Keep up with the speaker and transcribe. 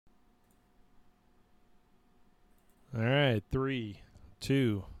All right, 3,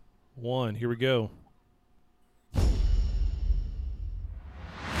 2, 1. Here we go.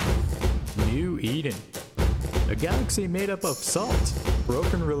 New Eden. A galaxy made up of salt,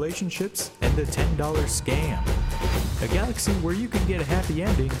 broken relationships, and a $10 scam. A galaxy where you can get a happy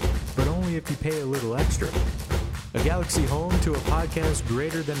ending, but only if you pay a little extra. A galaxy home to a podcast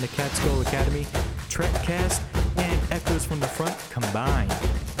greater than the Catskill Academy, Trekcast, and Echoes from the Front combined.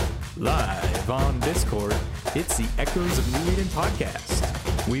 Live on Discord, it's the Echoes of New Eden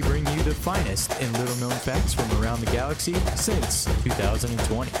podcast. We bring you the finest in little-known facts from around the galaxy since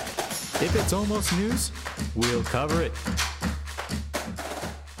 2020. If it's almost news, we'll cover it.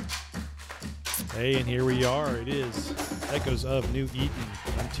 Hey, and here we are. It is Echoes of New Eden.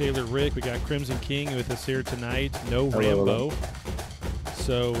 I'm Taylor Rick. We got Crimson King with us here tonight. No Rambo.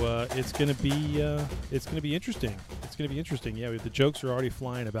 So it's gonna be interesting. It's gonna be interesting. Yeah, the jokes are already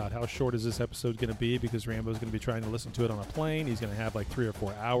flying about how short is this episode gonna be because Rambo's gonna be trying to listen to it on a plane. He's gonna have like 3 or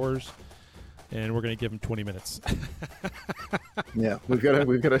 4 hours, and we're gonna give him 20 minutes. Yeah, we've got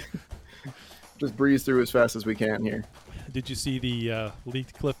to just breeze through as fast as we can here. Did you see the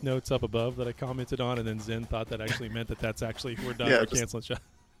leaked clip notes up above that I commented on, and then Zen thought that actually meant that's actually we're done. Yeah, we're canceling show.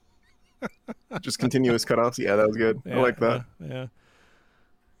 Just continuous cutoffs. Yeah, that was good. Yeah, I like that. Yeah.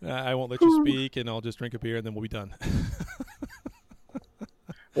 I won't let you speak, and I'll just drink a beer, and then we'll be done.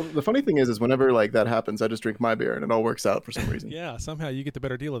 Well, the funny thing is whenever like that happens, I just drink my beer, and it all works out for some reason. Yeah, somehow you get the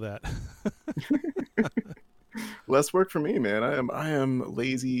better deal of that. Less work for me, man. I am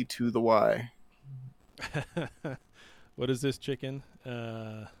lazy to the Y. What is this chicken? You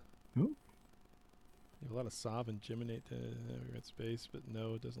Ooh. have a lot of Sav and Geminate space, but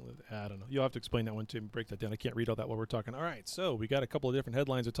no, it doesn't live. I don't know. You'll have to explain that one to me. Break that down. I can't read all that while we're talking. All right, so we got a couple of different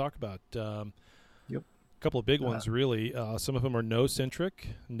headlines to talk about. Yep. A couple of big ones, really. Some of them are no-centric.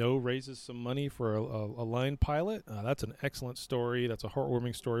 No raises some money for a line pilot. That's an excellent story. That's a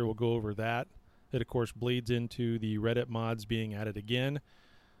heartwarming story. We'll go over that. It, of course, bleeds into the Reddit mods being added again,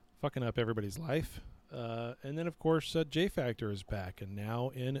 fucking up everybody's life. And then, of course, J Factor is back and now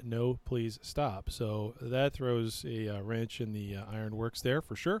in No Please Stop. So that throws a wrench in the ironworks there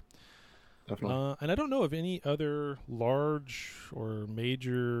for sure. Definitely. And I don't know of any other large or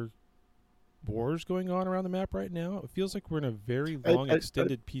major wars going on around the map right now. It feels like we're in a very long,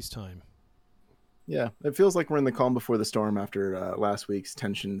 extended peacetime. Yeah, it feels like we're in the calm before the storm after last week's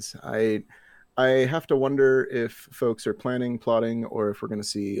tensions. I have to wonder if folks are planning, plotting, or if we're going to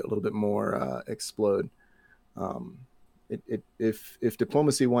see a little bit more explode. If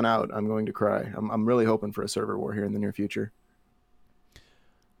diplomacy won out, I'm going to cry. I'm really hoping for a server war here in the near future.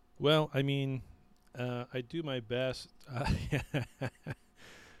 Well, I mean, I do my best.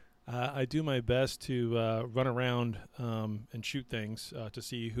 I do my best to run around and shoot things to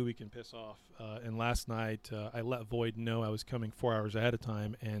see who we can piss off. And last night, I let Void know I was coming 4 hours ahead of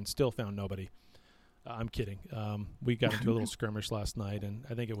time and still found nobody. I'm kidding. We got into a little skirmish last night, and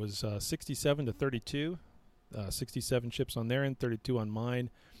I think it was 67 to 32. 67 ships on their end, 32 on mine.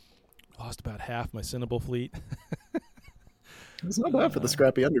 Lost about half my Cinnable fleet. It's not bad for the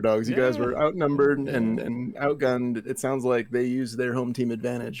scrappy underdogs. You guys were outnumbered and outgunned. It sounds like they used their home team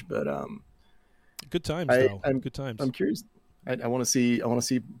advantage, but good times though. Good times. I'm curious. I want to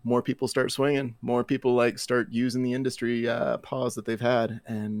see more people start swinging. More people like start using the industry pause that they've had,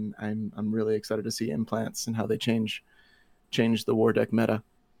 and I'm really excited to see implants and how they change the war deck meta.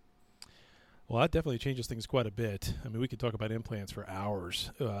 Well, that definitely changes things quite a bit. I mean, we could talk about implants for hours,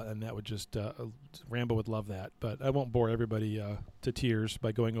 and that would just Rambo would love that. But I won't bore everybody to tears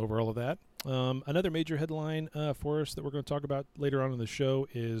by going over all of that. Another major headline for us that we're going to talk about later on in the show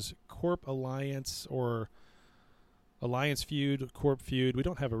is Corp Alliance or Alliance Feud, Corp Feud. We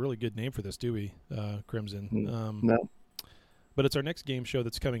don't have a really good name for this, do we, Crimson? No. But it's our next game show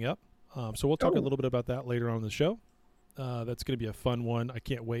that's coming up. So we'll talk a little bit about that later on in the show. That's going to be a fun one. I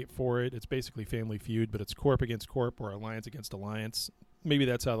can't wait for it. It's basically Family Feud, but it's Corp against Corp or Alliance against Alliance. Maybe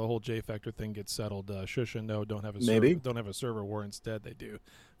that's how the whole J Factor thing gets settled. Shush and no, don't have a server war. Instead, they do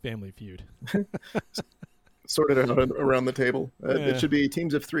Family Feud. Sorted out around the table. It should be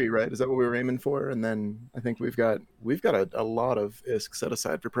teams of 3, right? Is that what we were aiming for? And then I think we've got a lot of ISK set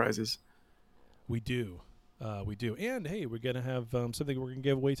aside for prizes. We do. And, hey, we're going to have something we're going to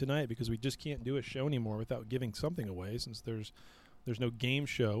give away tonight because we just can't do a show anymore without giving something away. Since there's no game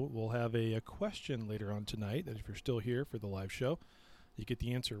show, we'll have a question later on tonight that if you're still here for the live show, you get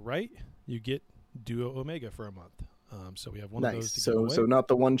the answer right, you get Duo Omega for a month. So we have one of those to give away. So not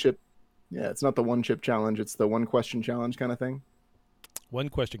the one chip. Yeah, it's not the one chip challenge. It's the one question challenge kind of thing. One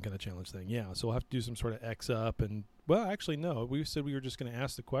question kind of challenge thing, yeah. So we'll have to do some sort of X up and Well, actually, no. We said we were just going to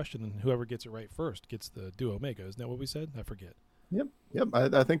ask the question, and whoever gets it right first gets the Duo Omega. Isn't that what we said? I forget. Yep.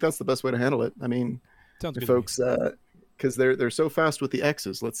 I think that's the best way to handle it. I mean, Sounds good, folks, because they're so fast with the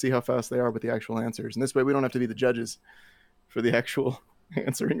X's. Let's see how fast they are with the actual answers, and this way we don't have to be the judges for the actual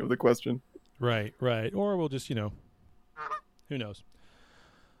answering of the question. Right. Or we'll just, who knows.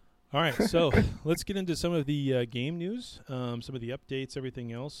 All right, so let's get into some of the game news, some of the updates,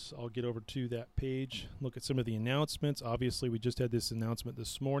 everything else. I'll get over to that page, look at some of the announcements. Obviously, we just had this announcement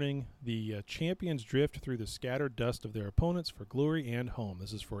this morning. The champions drift through the scattered dust of their opponents for glory and home.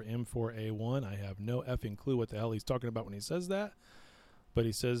 This is for M4A1. I have no effing clue what the hell he's talking about when he says that. But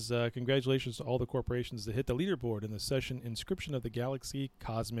he says, congratulations to all the corporations that hit the leaderboard in the session Inscription of the Galaxy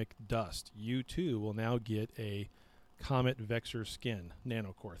Cosmic Dust. You, too, will now get a Comet Vexor skin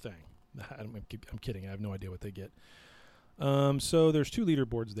nanocore thing. I'm kidding. I have no idea what they get. So there's 2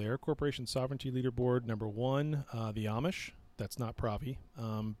 leaderboards there. Corporation Sovereignty leaderboard number 1, the Amish. That's not Pravi,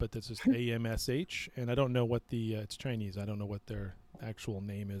 but this is AMSH, and I don't know what it's Chinese. I don't know what their actual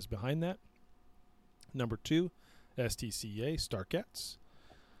name is behind that. Number 2, STCA Starcats.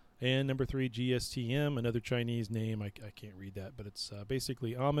 And number 3, GSTM, another Chinese name. I can't read that, but it's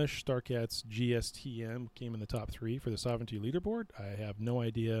basically Amish, Starcats, GSTM came in the top 3 for the Sovereignty leaderboard. I have no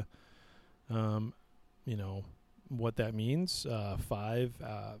idea, what that means. 5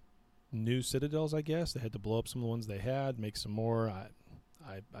 new citadels, I guess. They had to blow up some of the ones they had, make some more.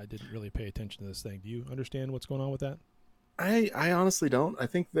 I didn't really pay attention to this thing. Do you understand what's going on with that? I honestly don't. I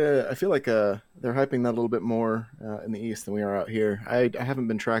feel like they're hyping that a little bit more in the East than we are out here. I haven't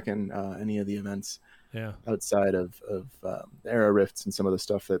been tracking any of the events outside of Era Rifts and some of the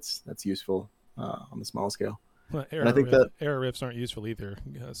stuff that's useful on the small scale. Well, Era Rifts aren't useful either.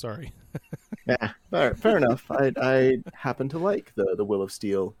 Sorry. Yeah, fair enough. I happen to like the Will of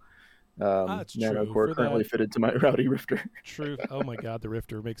Steel nanocore currently fitted to my Rowdy Rifter. True. Oh my God, the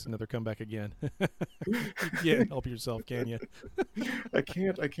Rifter makes another comeback again. You can't help yourself, can you? I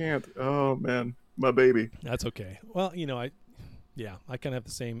can't. Oh man, my baby. That's okay. Well, I kind of have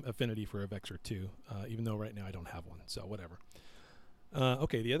the same affinity for a Vexor too, even though right now I don't have one. So whatever.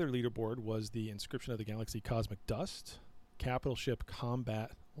 Okay, the other leaderboard was the Inscription of the Galaxy Cosmic Dust Capital Ship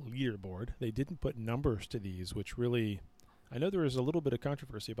Combat Leaderboard. They didn't put numbers to these, which really... I know there was a little bit of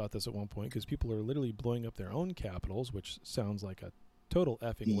controversy about this at one point because people are literally blowing up their own capitals, which sounds like a total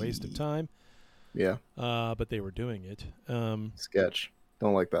effing waste of time. Yeah. But they were doing it. Sketch.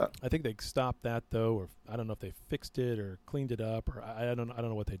 Don't like that. I think they stopped that though, or I don't know if they fixed it or cleaned it up, or I don't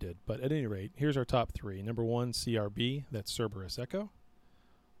know what they did. But at any rate, here's our top 3. Number 1, CRB, that's Cerberus Echo.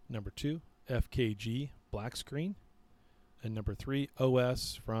 Number 2, FKG, Black Screen. And number 3,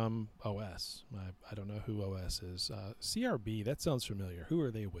 OS from OS. I don't know who OS is. CRB, that sounds familiar. Who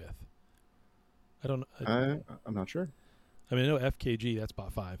are they with? I don't know. I'm not sure. I mean, I know FKG, that's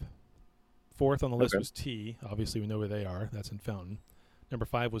bot 5. 4th on the list was T. Obviously, we know where they are. That's in Fountain. Number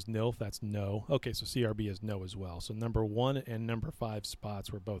 5 was NILF. That's no. Okay, so CRB is no as well. So number 1 and number 5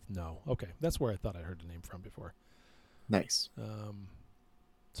 spots were both no. Okay, that's where I thought I heard the name from before. Nice. And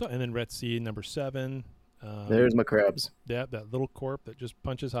then Red Sea, number 7. There's my crabs. Yeah, that little corp that just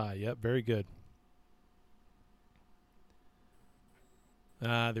punches high. Yep, very good.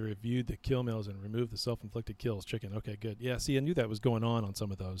 They reviewed the kill mills and removed the self-inflicted kills. Chicken. Okay, good. Yeah, see, I knew that was going on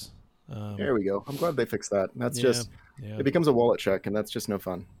some of those. There we go. I'm glad they fixed that. That's it becomes a wallet check, and that's just no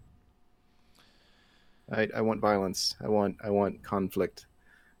fun. I want violence. I want conflict.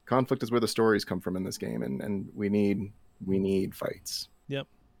 Conflict is where the stories come from in this game, and we need fights. Yep.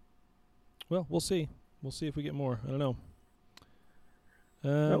 Well, we'll see. We'll see if we get more. I don't know.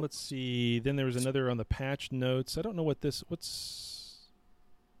 Let's see. Then there was another on the patch notes. I don't know what's...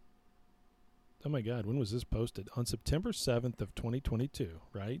 Oh, my God. When was this posted? On September 7th of 2022,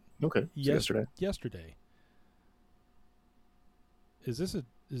 right? Okay. Yesterday. Yesterday. Is this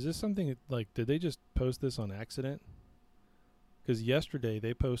something like... Did they just post this on accident? Because yesterday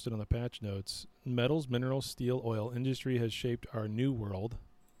they posted on the patch notes, metals, minerals, steel, oil industry has shaped our new world.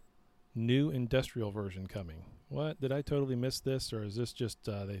 New industrial version coming. What? Did I totally miss this? Or is this just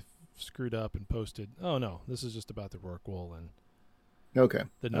they screwed up and posted? Oh, no. This is just about the Rorqual and... Okay.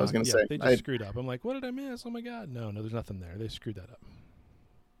 I was going to say. They just screwed up. I'm like, what did I miss? Oh, my God. No, there's nothing there. They screwed that up.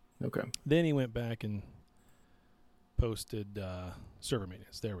 Okay. Then he went back and posted server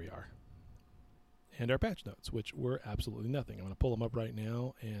maintenance. There we are. And our patch notes, which were absolutely nothing. I'm going to pull them up right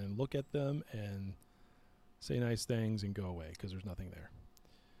now and look at them and say nice things and go away because there's nothing there.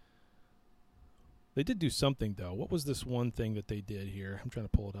 They did do something, though. What was this one thing that they did here? I'm trying to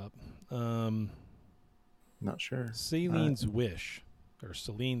pull it up. Not sure. Celine's Wish. or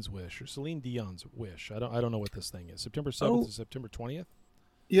Celine's wish, or Celine Dion's wish. I don't know what this thing is. September 7th to September 20th.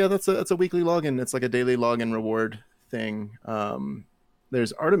 Yeah, that's a weekly login. It's like a daily login reward thing.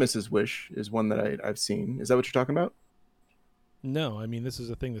 There's Artemis's wish is one that I've seen. Is that what you're talking about? No, I mean this is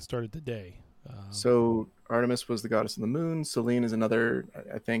a thing that started today. So Artemis was the goddess of the moon. Selene is another,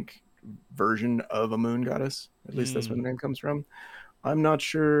 I think, version of a moon goddess. At least that's where the name comes from. I'm not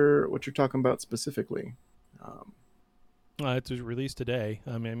sure what you're talking about specifically. It's released today.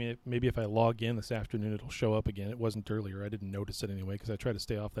 I mean, maybe if I log in this afternoon, it'll show up again. It wasn't earlier. I didn't notice it anyway because I try to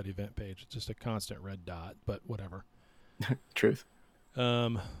stay off that event page. It's just a constant red dot, but whatever. Truth.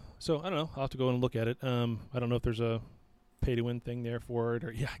 So I don't know. I'll have to go and look at it. I don't know if there's a pay-to-win thing there for it.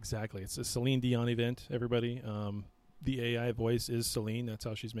 Or yeah, exactly. It's a Celine Dion event, everybody. The AI voice is Celine. That's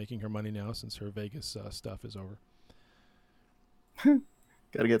how she's making her money now since her Vegas stuff is over.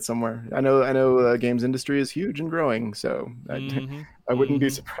 Got to get somewhere. I know. Games industry is huge and growing, so I wouldn't be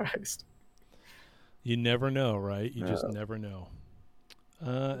surprised. You never know, right? You just never know.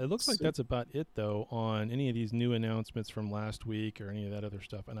 It looks like that's about it, though, on any of these new announcements from last week or any of that other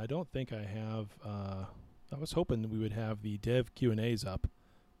stuff. And I don't think I have. I was hoping we would have the dev Q&As up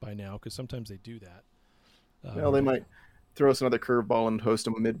by now because sometimes they do that. Well, they might throw us another curveball and host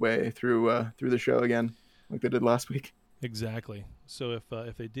them midway through the show again, like they did last week. Exactly. So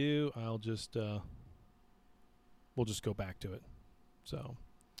if they do, I'll just we'll just go back to it. So,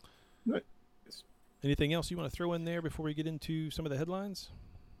 right. Anything else you want to throw in there before we get into some of the headlines?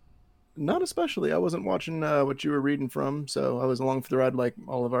 Not especially. I wasn't watching what you were reading from, so I was along for the ride like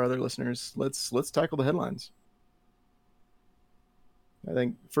all of our other listeners. Let's tackle the headlines. I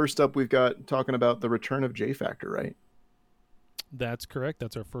think first up we've got talking about the return of J Factor, right? That's correct.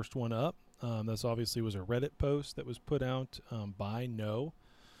 That's our first one up. This obviously was a Reddit post that was put out by No.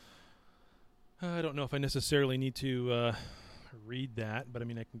 I don't know if I necessarily need to read that, but I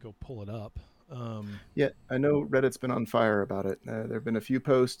mean I can go pull it up. Yeah, I know Reddit's been on fire about it. There have been a few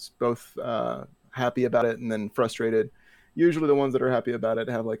posts, both happy about it and then frustrated. Usually, the ones that are happy about it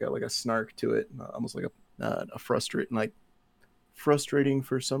have like a snark to it, almost like a frustrating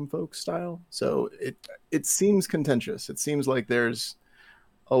for some folks style. So it seems contentious. It seems like there's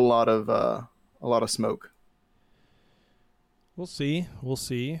a lot of smoke. We'll see.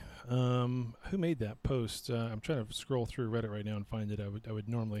 Who made that post? I'm trying to scroll through Reddit right now and find it. I would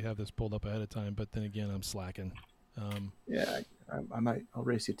normally have this pulled up ahead of time, but then again, I'm slacking. Yeah, I'll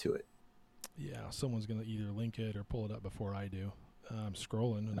race you to it. Yeah, someone's gonna either link it or pull it up before I do. I'm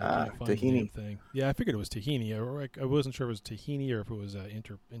scrolling and I can't find the damn thing. Yeah, I figured it was Tahini. I wasn't sure if it was Tahini or if it was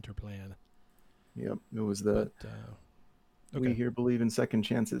Interplan. Yep, it was the okay. We here believe in second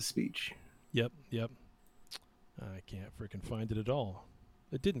chances speech. Yep. I can't freaking find it at all.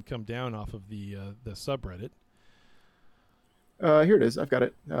 It didn't come down off of the subreddit. Here it is. I've got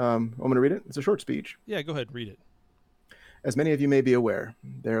it. I'm going to read it. It's a short speech. Yeah, go ahead. Read it. As many of you may be aware,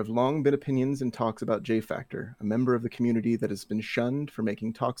 there have long been opinions and talks about J Factor, a member of the community that has been shunned for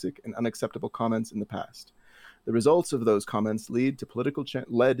making toxic and unacceptable comments in the past. The results of those comments led to political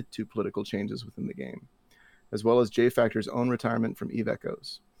changes within the game, as well as J Factor's own retirement from EVE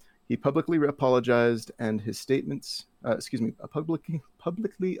Echoes. He publicly apologized and his statements,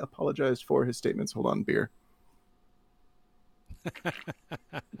 publicly apologized for his statements. Hold on, beer.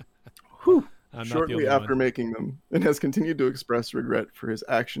 Whew. Shortly after making them, and has continued to express regret for his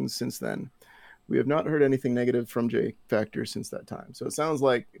actions since then. We have not heard anything negative from J Factor since that time. So it sounds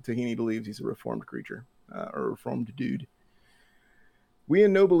like Tahini believes he's a reformed creature, or a reformed dude. We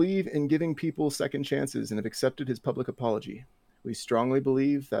in No believe in giving people second chances and have accepted his public apology. We strongly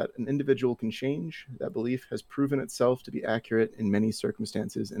believe that an individual can change. That belief has proven itself to be accurate in many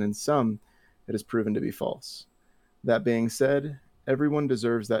circumstances, and in some, it has proven to be false. That being said, everyone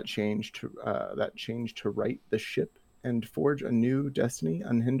deserves that change to right the ship and forge a new destiny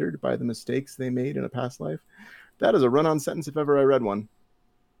unhindered by the mistakes they made in a past life. That is a run-on sentence if ever I read one.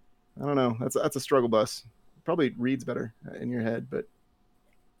 I don't know. That's a struggle bus. Probably reads better in your head, but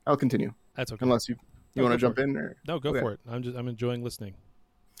I'll continue. That's okay. Unless you want to jump in, or no, go for it. I'm enjoying listening.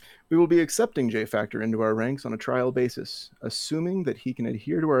 We will be accepting J Factor into our ranks on a trial basis, assuming that he can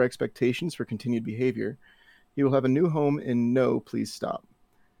adhere to our expectations for continued behavior. He will have a new home in No Please Stop.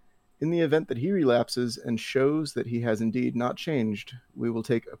 In the event that he relapses and shows that he has indeed not changed, we will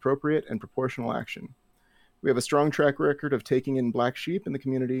take appropriate and proportional action. We have a strong track record of taking in black sheep in the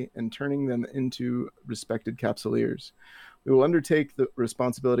community and turning them into respected capsuleers. We will undertake the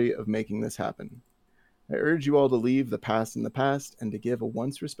responsibility of making this happen. I urge you all to leave the past in the past and to give a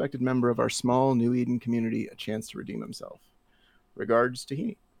once respected member of our small New Eden community a chance to redeem himself. Regards,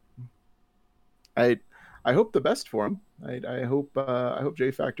 Tahini. I hope the best for him. I hope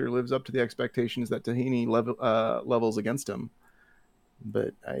J Factor lives up to the expectations that Tahini levels against him.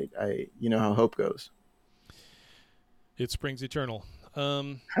 But I you know how hope goes. It springs eternal.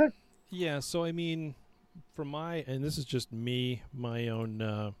 Yeah. So I mean, and this is just me, my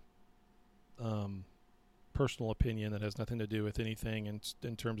own personal opinion that has nothing to do with anything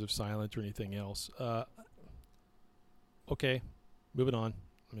in terms of silence or anything else. Okay, moving on.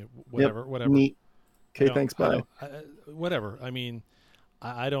 I mean, whatever. Neat. Okay, thanks. Bye. Whatever. I mean,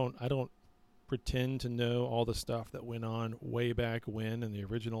 I don't pretend to know all the stuff that went on way back when in the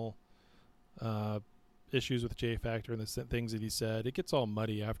original issues with J Factor and the things that he said. It gets all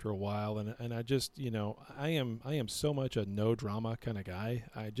muddy after a while, and I just, I am so much a no drama kind of guy.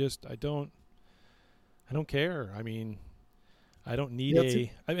 I don't care. I mean, I don't need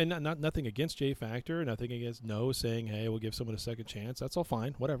nothing against J Factor, nothing against No saying, hey, we'll give someone a second chance. That's all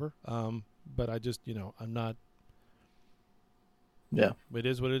fine, whatever. But I just, I'm not. Yeah, it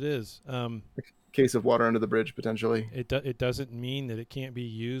is what it is. Case of water under the bridge potentially. It doesn't mean that it can't be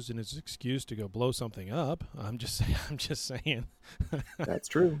used as an excuse to go blow something up. I'm just saying. That's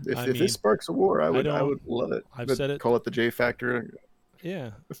true. If this sparks a war, I would love it. I've said it. Call it the J Factor.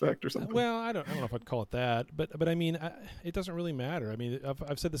 Yeah, effect or something. Well, I don't know if I'd call it that, but I mean, it doesn't really matter. I mean,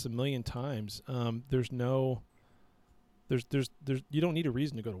 I've said this a million times. There's you don't need a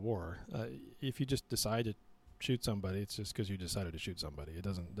reason to go to war. If you just decide to shoot somebody, it's just because you decided to shoot somebody. It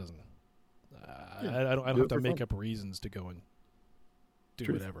doesn't. I don't have to make up reasons to go and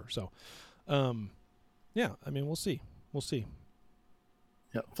do whatever. So, yeah. I mean, we'll see.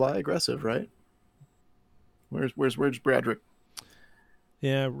 Yeah, fly aggressive, right? Where's Bradrick?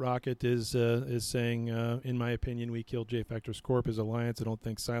 Yeah, Rocket is saying, in my opinion, we killed J Factor's corp as Alliance. I don't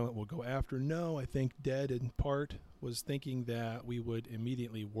think Silent will go after No. I think Dead, in part, was thinking that we would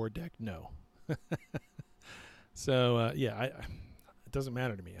immediately war deck No. So, yeah, it doesn't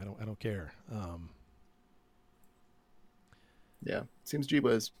matter to me. I don't care. Yeah, seems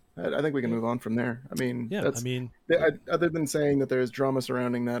G-Wiz. I think we can move on from there. I mean, yeah, other than saying that there's drama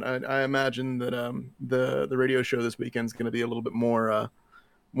surrounding that, I imagine that the radio show this weekend is going to be a little bit more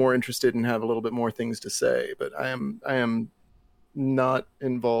interested and have a little bit more things to say. But I am not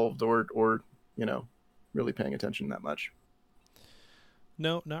involved or really paying attention that much.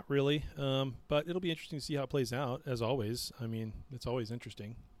 No, not really. But it'll be interesting to see how it plays out. As always, I mean, it's always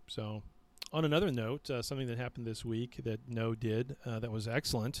interesting. So. On another note, something that happened this week that No did that was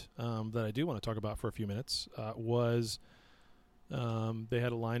excellent, that I do want to talk about for a few minutes, was they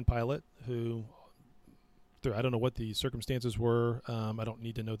had a line pilot who, I don't know what the circumstances were, I don't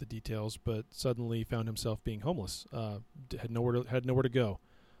need to know the details, but suddenly found himself being homeless, had nowhere to go.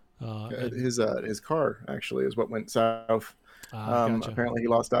 His car actually is what went south. Gotcha. Apparently he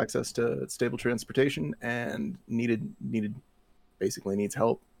lost access to stable transportation and basically needs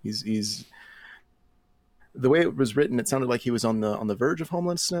help. He's the way it was written, it sounded like he was on the verge of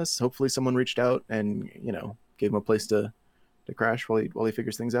homelessness. Hopefully someone reached out and gave him a place to crash while he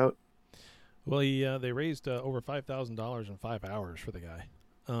figures things out. Well, they raised over $5,000 in 5 hours for the guy.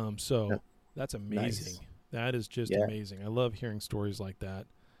 That's amazing. Nice. That is just amazing. I love hearing stories like that.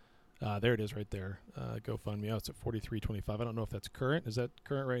 There it is right there. GoFundMe. Oh, it's at $43.25. I don't know if that's current. Is that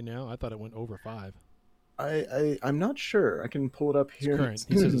current right now? I thought it went over 5. I'm not sure. I can pull it up here. It's current.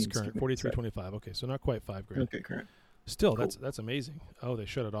 He says it's current. $43.25. Okay, so not quite $5,000. Okay, current. Still, cool. That's amazing. Oh, they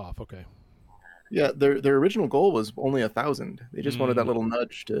shut it off. Okay. Yeah, their original goal was only 1,000. They just wanted that little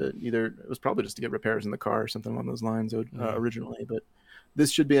nudge to it was probably just to get repairs in the car or something along those lines originally. But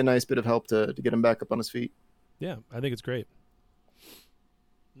this should be a nice bit of help to get him back up on his feet. Yeah, I think it's great.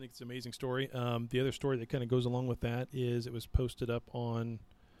 I think it's an amazing story. The other story that kind of goes along with that is it was posted up on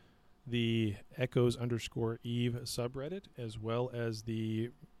the Echoes_Eve subreddit, as well as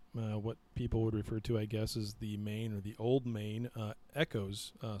the what people would refer to, I guess, as the main or the old main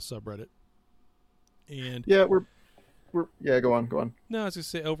Echoes subreddit. And yeah, we're go on. No, I was gonna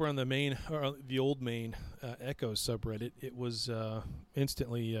say over on the main or the old main Echoes subreddit, it was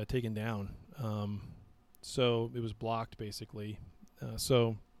instantly taken down. So it was blocked basically. I don't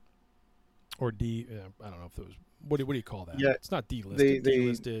know if it was. What do you call that? Yeah, it's not delisted.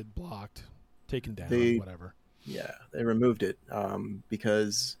 Delisted, blocked, taken down, whatever. Yeah, they removed it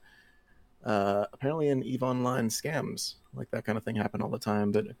because apparently in EVE Online scams like that kind of thing happen all the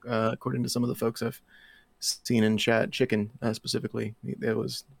time. But according to some of the folks I've seen in chat, Chicken specifically, it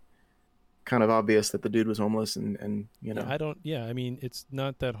was kind of obvious that the dude was homeless, and I mean, it's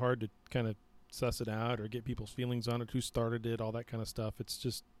not that hard to kind of suss it out or get people's feelings on it, who started it, all that kind of stuff. It's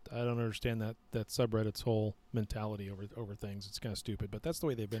just, I don't understand that subreddit's whole mentality over things. It's kind of stupid, but that's the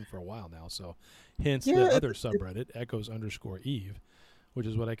way they've been for a while now. So hence the other subreddit, Echoes_Eve, which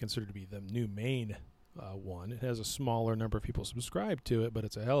is what I consider to be the new main one. It has a smaller number of people subscribed to it, but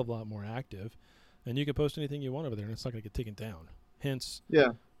it's a hell of a lot more active. And you can post anything you want over there, and it's not going to get taken down. Hence,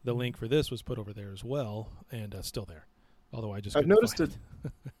 the link for this was put over there as well, and still there. Although I've noticed it.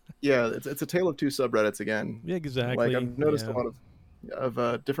 Yeah, it's a tale of two subreddits again. Yeah, exactly. Like I've noticed a lot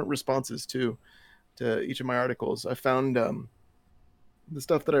of different responses to each of my articles. I found the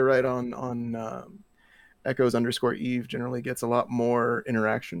stuff that I write on Echoes_Eve generally gets a lot more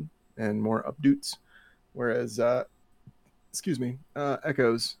interaction and more updates, whereas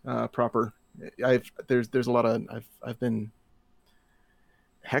Echoes proper, there's a lot of I've been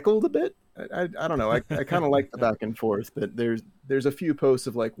heckled a bit. I don't know. I kind of like the back and forth, but there's a few posts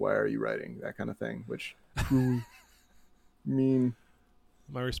of like, why are you writing, that kind of thing, which mean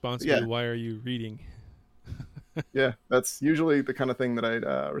my response would be, why are you reading? Yeah, that's usually the kind of thing that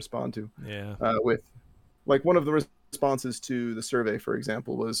I respond to. Yeah. With like one of the responses to the survey, for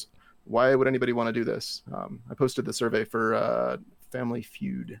example, was, why would anybody want to do this? I posted the survey for Family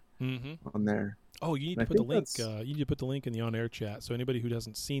Feud on there. Oh, you need to put the link. You need to put the link in the on-air chat, so anybody who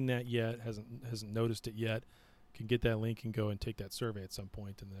hasn't seen that yet, hasn't noticed it yet, can get that link and go and take that survey at some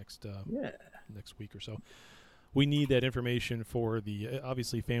point in the next week or so. We need that information for the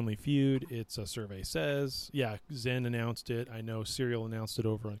obviously Family Feud. It's a survey says. Yeah, Zen announced it. I know Serial announced it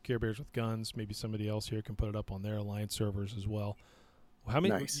over on Care Bears with Guns. Maybe somebody else here can put it up on their Alliance servers as well. How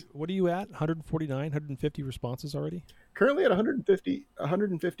many? Nice. What are you at? 149, 150 responses already? Currently at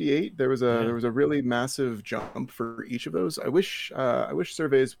 158. There was a really massive jump for each of those. I wish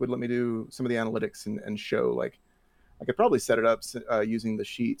surveys would let me do some of the analytics and show, like, I could probably set it up using the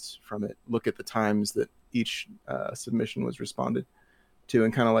sheets from it, look at the times that each submission was responded to,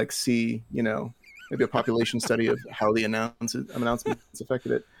 and kind of like see, maybe a population study of how the announcements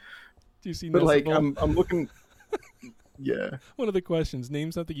affected it. Do you see? But like, I'm looking. Yeah. One of the questions: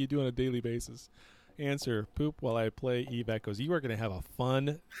 name something you do on a daily basis. Answer: poop while I play Eve Echoes. You are going to have a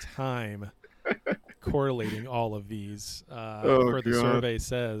fun time correlating all of these. The survey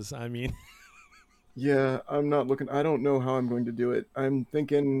says. I mean. Yeah, I'm not looking. I don't know how I'm going to do it. I'm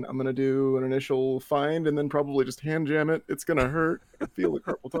thinking I'm going to do an initial find and then probably just hand jam it. It's going to hurt. I feel the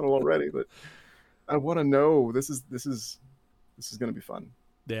carpal tunnel already, but I want to know. This is going to be fun.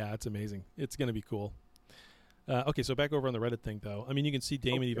 Yeah, it's amazing. It's going to be cool. Okay, so back over on the Reddit thing, though. I mean, you can see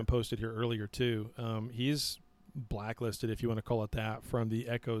Damon even posted here earlier, too. He's blacklisted, if you want to call it that, from the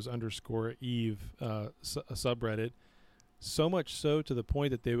Echoes_Eve subreddit. So much so to the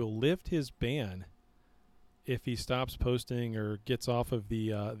point that they will lift his ban if he stops posting or gets off of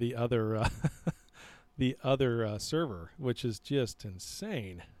the other the other server, which is just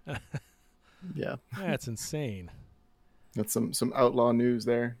insane. Yeah, that's insane. That's some outlaw news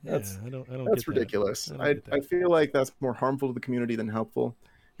there. That's get ridiculous. that. I feel like that's more harmful to the community than helpful,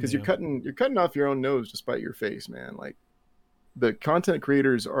 because you're cutting off your own nose to spite your face, man. Like, the content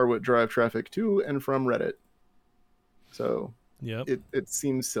creators are what drive traffic to and from Reddit. So it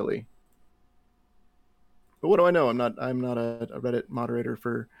seems silly. But what do I know? I'm not a Reddit moderator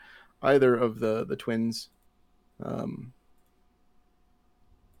for either of the twins.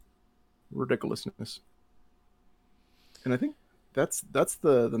 Ridiculousness. And I think that's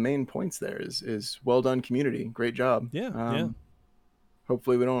the main points there is well done, community. Great job. Yeah.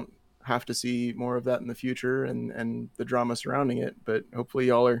 Hopefully we don't have to see more of that in the future and the drama surrounding it, but hopefully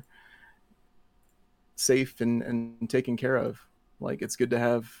y'all are safe and taken care of. Like, it's good to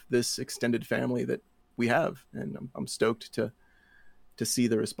have this extended family that we have, and I'm stoked to see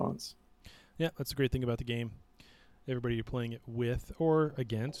the response. Yeah, that's a great thing about the game. Everybody you're playing it with or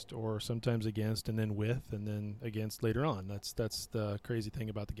against, or sometimes against and then with and then against later on. That's the crazy thing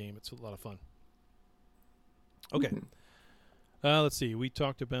about the game. It's a lot of fun. Okay. Mm-hmm. Let's see. We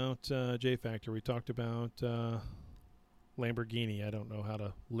talked about J Factor. We talked about Lamborghini. I don't know how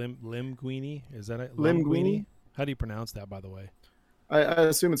to Limguini. Is that it? Limguini? How do you pronounce that, by the way? I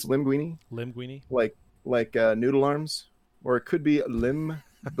assume it's Limguini. Limguini? Like noodle arms, or it could be Limbuguini.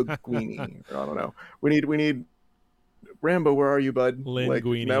 I don't know. We need Rambo. Where are you, bud?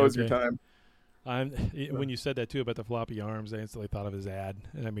 Linguini. Now is your time. When you said that too about the floppy arms, I instantly thought of his ad,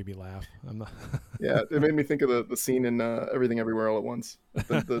 and that made me laugh. I'm not. Yeah, it made me think of the scene in Everything Everywhere All at Once.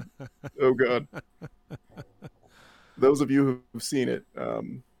 Oh God. Those of you who've seen it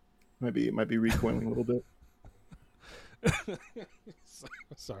might be recoiling a little bit.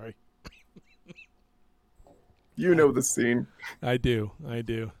 Sorry. You know the scene. I do.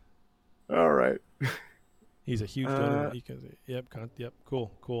 All right. He's a huge donor. Yep.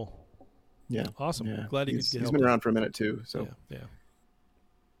 Cool. Yeah. Awesome. Yeah. Glad he could He's get help. been around for a minute too. So Yeah.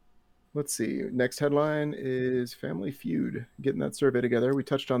 Let's see. Next headline is Family Feud getting that survey together. We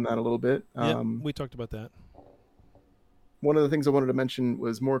touched on that a little bit. We talked about that. One of the things I wanted to mention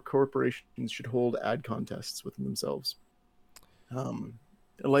was more corporations should hold ad contests within themselves.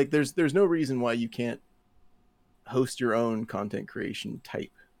 Like there's no reason why you can't host your own content creation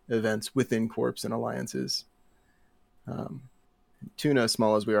type events within corps and alliances. Tuna, as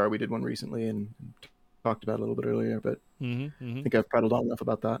small as we are, we did one recently and talked about it a little bit earlier, but I think I've prattled on enough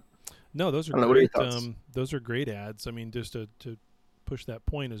about that. No, those are great. Those are great ads. I mean, just to push that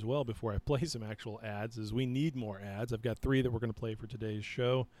point as well before I play some actual ads, is we need more ads. I've got 3 that we're going to play for today's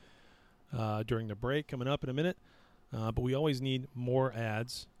show during the break coming up in a minute. But we always need more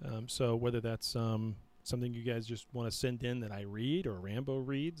ads. So whether that's something you guys just want to send in that I read or Rambo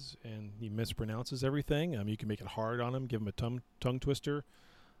reads and he mispronounces everything, you can make it hard on him, give him a tongue twister.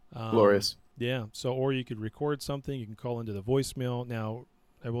 Glorious. Yeah. So, or you could record something. You can call into the voicemail. Now,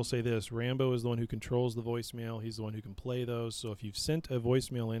 I will say this. Rambo is the one who controls the voicemail. He's the one who can play those. So if you've sent a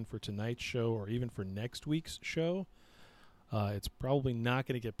voicemail in for tonight's show or even for next week's show, it's probably not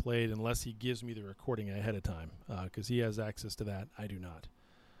going to get played unless he gives me the recording ahead of time because he has access to that. I do not.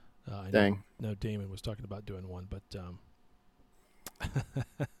 Dang. No, Damon was talking about doing one, but...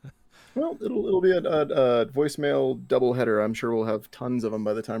 Well, it'll be a voicemail doubleheader. I'm sure we'll have tons of them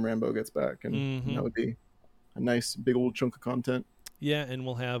by the time Rambo gets back, and that would be a nice big old chunk of content. Yeah, and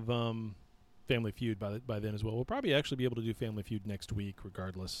we'll have Family Feud by then as well. We'll probably actually be able to do Family Feud next week,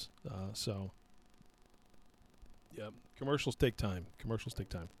 regardless. So, yeah, commercials take time.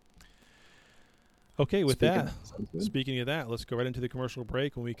 Okay, speaking of that, let's go right into the commercial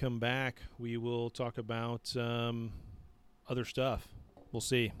break. When we come back, we will talk about other stuff. We'll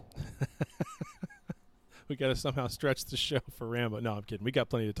see. We got to somehow stretch the show for Rambo. No, I'm kidding. We got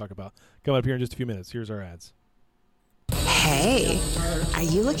plenty to talk about. Coming up here in just a few minutes. Here's our ads. Hey, are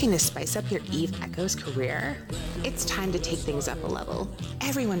you looking to spice up your Eve Echoes career? It's time to take things up a level.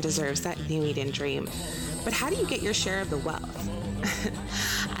 Everyone deserves that New Eden dream. But how do you get your share of the wealth?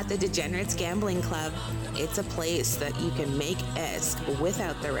 At the Degenerates Gambling Club, it's a place that you can make ISK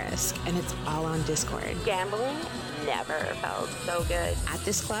without the risk, and it's all on Discord. Gambling never felt so good. At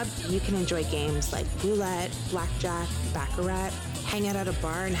this club, you can enjoy games like roulette, blackjack, baccarat, hang out at a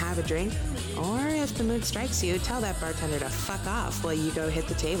bar and have a drink, or if the mood strikes you, tell that bartender to fuck off while you go hit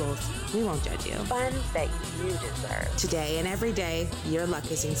the tables. We won't judge you. Fun that you deserve. Today and every day, your luck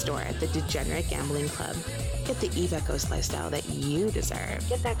is in store at the Degenerate Gambling Club. Get the Eve Echoes lifestyle that you deserve.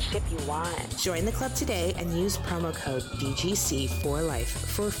 Get that ship you want. Join the club today and use promo code DGC4Life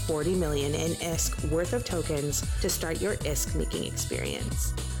for 40 million in ISK worth of tokens to start your ISK making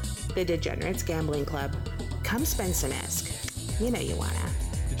experience. The Degenerates Gambling Club. Come spend some ISK. You know you wanna.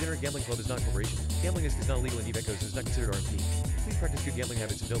 Degenerate Gambling Club is not a corporation. Gambling is not illegal in Eve Echoes and is not considered RMP. Please practice good gambling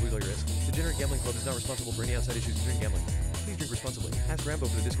habits and don't lose all your risk. Degenerate Gambling Club is not responsible for any outside issues during gambling. Please drink responsibly. Ask Rambo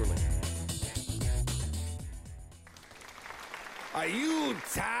for the Discord link. Are you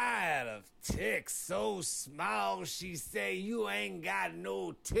tired of ticks so small she say you ain't got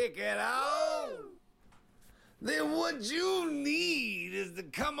no tick at all? Then what you need is to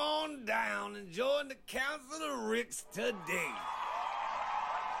come on down and join the Council of Ricks today.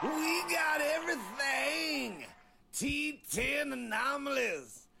 We got everything. T10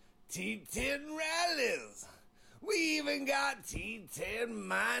 anomalies, T10 rallies. We even got T10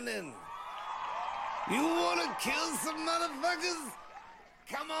 mining. You wanna kill some motherfuckers?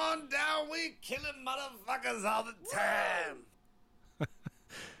 Come on down, we killing motherfuckers all the time.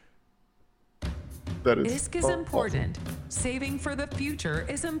 ISK is important. Saving for the future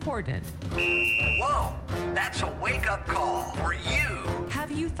is important. Whoa, that's a wake-up call for you. Have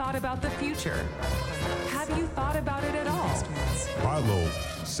you thought about the future? Have you thought about it at all? Buy low,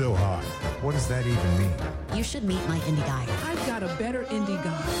 sell high. What does that even mean? You should meet my indie guy. I've got a better indie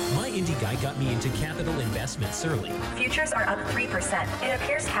guy. My indie guy got me into capital investments early. Futures are up 3%. It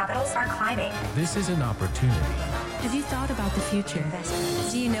appears capitals are climbing. This is an opportunity. Have you thought about the future?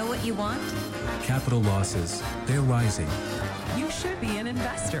 Do you know what you want? Capital losses, they're rising. You should be an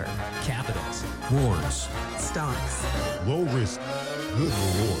investor. Capitals. Wars. Stocks. Low risk, good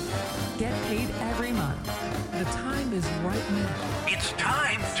reward. Get paid every month. The time is right now. It's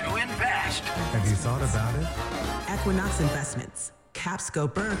time to invest. Have you thought about it? Equinox Investments.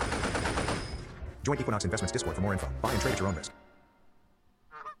 Capscoper. Join Equinox Investments Discord for more info. Buy and trade at your own risk.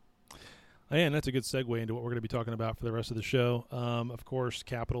 And that's a good segue into what we're going to be talking about for the rest of the show. Of course,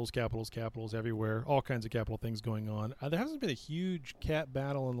 capitals everywhere. All kinds of capital things going on. There hasn't been a huge cat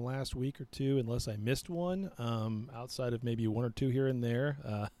battle in the last week or two, unless I missed one, outside of maybe one or two here and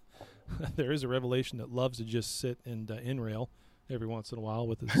there. There is a Revelation that loves to just sit and in-rail every once in a while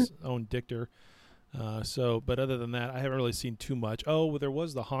with his own dictator. But other than that, I haven't really seen too much. Oh, there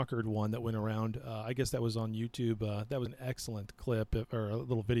was the Hawkard one that went around. I guess that was on YouTube. That was an excellent clip, or a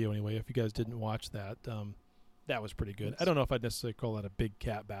little video anyway. If you guys didn't watch that, that was pretty good. I don't know if I'd necessarily call that a big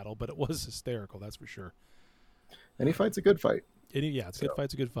cat battle, but it was hysterical, that's for sure. Any fight's a good fight. Good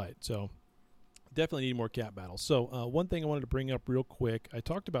fight's a good fight. So definitely need more cat battles. So one thing I wanted to bring up real quick, I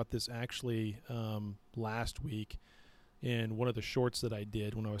talked about this actually last week in one of the shorts that I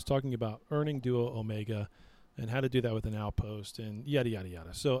did when I was talking about earning Duo Omega and how to do that with an outpost and yada, yada,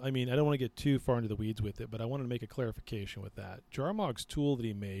 yada. So, I mean, I don't want to get too far into the weeds with it, but I wanted to make a clarification with that. Jarmog's tool that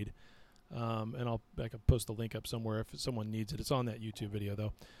he made, and I can post the link up somewhere if someone needs it. It's on that YouTube video,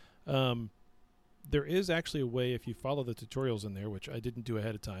 though. There is actually a way, if you follow the tutorials in there, which I didn't do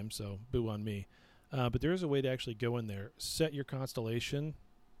ahead of time, so boo on me. But there is a way to actually go in there, set your constellation,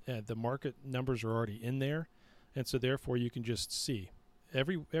 and the market numbers are already in there. And so, therefore, you can just see.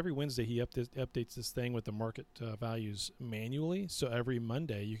 Every Wednesday, he updates this thing with the market values manually. So every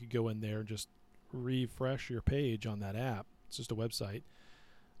Monday, you could go in there and just refresh your page on that app. It's just a website.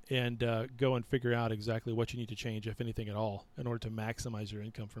 And go and figure out exactly what you need to change, if anything at all, in order to maximize your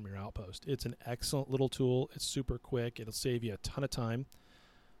income from your outpost. It's an excellent little tool. It's super quick. It'll save you a ton of time.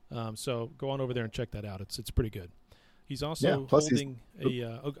 So go on over there and check that out. It's pretty good. He's also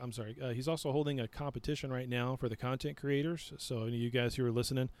he's also holding a competition right now for the content creators. So any of you guys who are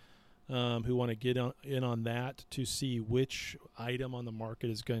listening, who want to get in on that to see which item on the market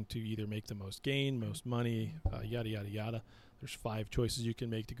is going to either make the most gain, most money, yada, yada, yada. There's 5 choices you can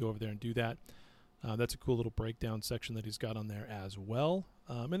make to go over there and do that. That's a cool little breakdown section that he's got on there as well.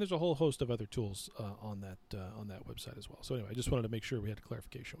 And there's a whole host of other tools on that website as well. So anyway, I just wanted to make sure we had a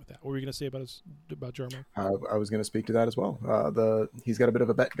clarification with that. What were you going to say about Jarmog? I was going to speak to that as well. He's got a bit of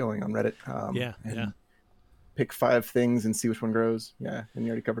a bet going on Reddit. Pick 5 things and see which one grows. Yeah, and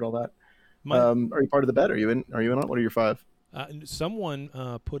you already covered all that. Are you part of the bet? Are you in on it? What are your 5?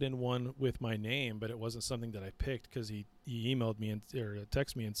 Someone put in one with my name, but it wasn't something that I picked because he emailed me or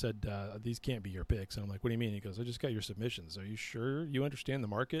texted me and said, these can't be your picks. And I'm like, what do you mean? He goes, I just got your submissions. Are you sure you understand the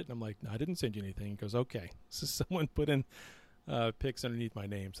market? And I'm like, no, I didn't send you anything. He goes, okay. So someone put in picks underneath my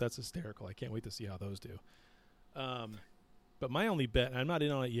name. So that's hysterical. I can't wait to see how those do. But my only bet, I'm not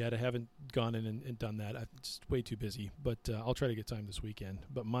in on it yet. I haven't gone in and done that. I'm just way too busy. But I'll try to get time this weekend.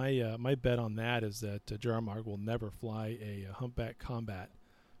 But my bet on that is that Jarmog will never fly a humpback combat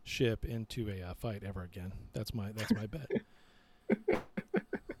ship into a fight ever again. That's my bet.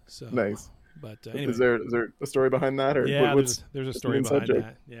 So nice. But anyway. Is there a story behind that, or yeah? There's a story behind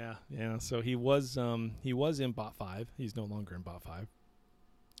that. Yeah. So he was in Bot 5. He's no longer in Bot 5.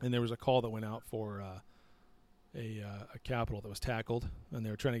 And there was a call that went out for a capital that was tackled, and they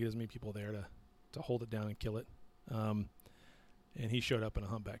were trying to get as many people there to hold it down and kill it. And he showed up in a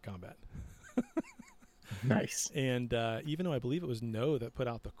humpback combat. Nice. And even though I believe it was No that put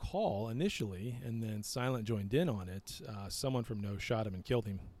out the call initially, and then Silent joined in on it, someone from No shot him and killed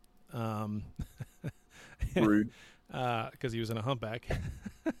him. Rude. Because he was in a humpback.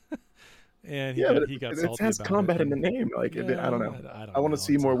 And he got salty. It has combat in the name. Like, I don't know. I want to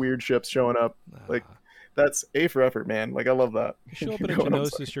see more weird ships showing up. Like, that's A for effort, man. Like, I love that. You show up in a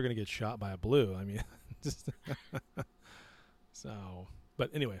Genosis, you're going to get shot by a blue. I mean, just so.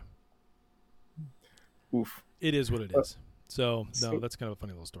 But anyway, oof. It is what it is. So that's kind of a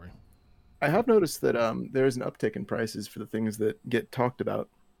funny little story. I have noticed that there is an uptick in prices for the things that get talked about.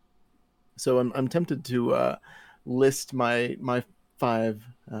 So I'm tempted to list my 5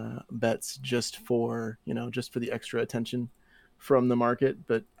 bets just for the extra attention from the market,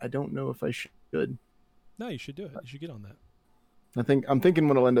 but I don't know if I should. No, you should do it. You should get on that. I'm thinking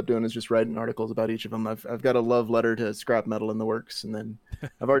what I'll end up doing is just writing articles about each of them. I've got a love letter to scrap metal in the works, and then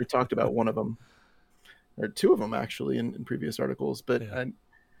I've already talked about one of them, or 2 of them actually in previous articles. But yeah.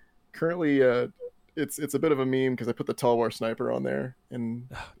 Currently, it's a bit of a meme because I put the Talwar Sniper on there, and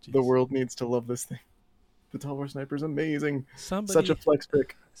the world needs to love this thing. The Talwar Sniper is amazing. Such a flex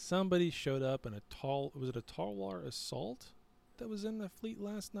pick. Somebody showed up in was it a Talwar Assault that was in the fleet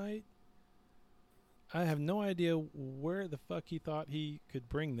last night? I have no idea where the fuck he thought he could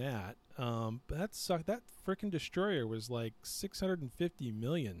bring that. But that sucked. That freaking destroyer was like 650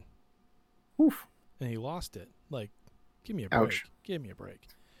 million. Oof. And he lost it. Like, give me a break. Ouch. Give me a break.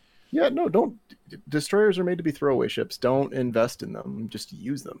 Yeah, no, don't. Destroyers are made to be throwaway ships. Don't invest in them. Just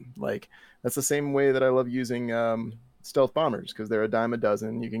use them. Like, that's the same way that I love using stealth bombers, because they're a dime a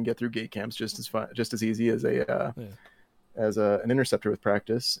dozen. You can get through gate camps just as easy as an interceptor with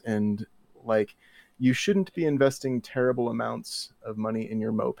practice. And like, you shouldn't be investing terrible amounts of money in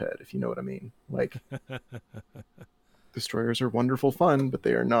your moped, if you know what I mean. Like, destroyers are wonderful fun, but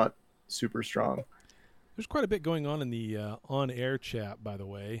they are not super strong. There's quite a bit going on in the on-air chat, by the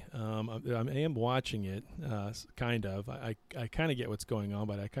way. I am watching it, kind of. I kind of get what's going on,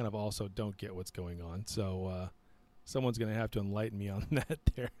 but I kind of also don't get what's going on. So someone's going to have to enlighten me on that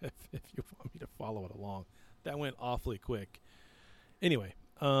there if you want me to follow it along. That went awfully quick. Anyway,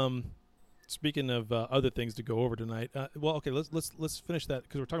 speaking of other things to go over tonight, okay, let's finish that,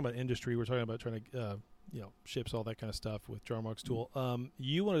 because we're talking about industry. We're talking about trying to ships, all that kind of stuff with Jarmark's tool.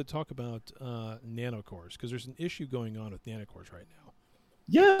 You wanted to talk about nanocores, because there's an issue going on with nanocores right now.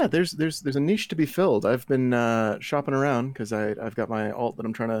 Yeah, there's a niche to be filled. I've been shopping around because I've got my alt that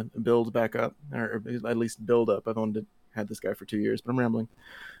I'm trying to build back up, or at least build up. I've had this guy for 2 years, but I'm rambling.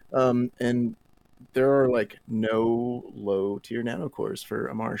 And there are like no low tier nanocores for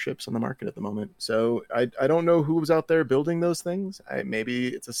Amarr ships on the market at the moment. So I don't know who's out there building those things. Maybe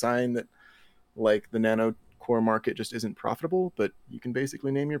it's a sign that like the nanocore market just isn't profitable, but you can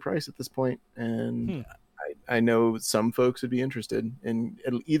basically name your price at this point. And I know some folks would be interested in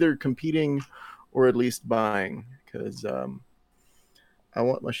either competing or at least buying, because I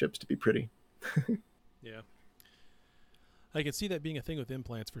want my ships to be pretty. Yeah. I can see that being a thing with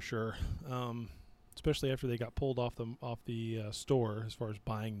implants for sure. Especially after they got pulled off the store as far as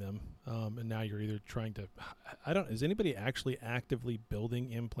buying them, and now you're either trying to, is anybody actually actively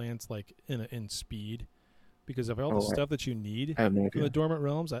building implants like in speed? Because of all the stuff that you need for the Dormant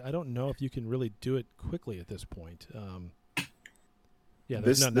Realms, I don't know if you can really do it quickly at this point.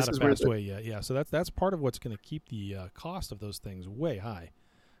 There's not a fast way yet. Yeah, so that's part of what's going to keep the cost of those things way high.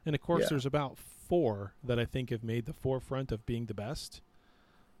 And of course, there's about 4 that I think have made the forefront of being the best.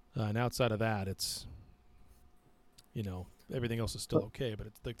 And outside of that, it's, everything else is still okay. But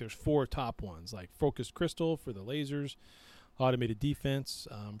it's like there's 4 top ones, like Focused Crystal for the lasers, Automated Defense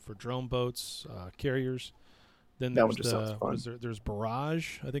for drone boats, carriers. Then that one just sounds fun. There's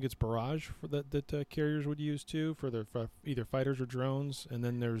Barrage. I think it's Barrage that carriers would use too for either fighters or drones. And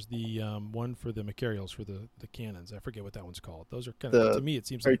then there's the one for the Macarials for the cannons. I forget what that one's called. Those are kind of, to me, it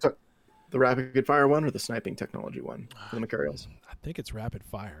seems like the rapid fire one or the sniping technology one for the Macarials. I think it's rapid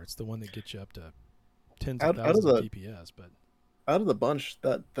fire. It's the one that gets you up to tens of thousands of DPS. But out of the bunch,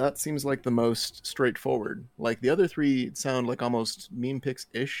 that seems like the most straightforward. Like the other 3 sound like almost meme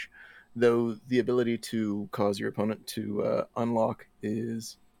picks-ish, though the ability to cause your opponent to unlock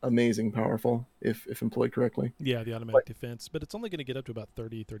is amazing powerful if employed correctly. Yeah, the automatic defense, but it's only going to get up to about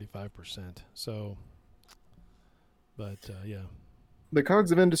 30-35%. So, but yeah. The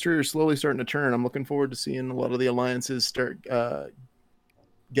cogs of industry are slowly starting to turn. I'm looking forward to seeing a lot of the alliances start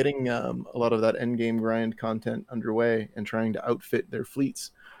getting a lot of that end game grind content underway and trying to outfit their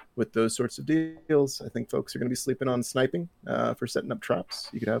fleets with those sorts of deals. I think folks are going to be sleeping on sniping for setting up traps.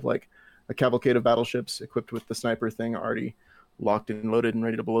 You could have like a cavalcade of battleships equipped with the sniper thing already locked and loaded and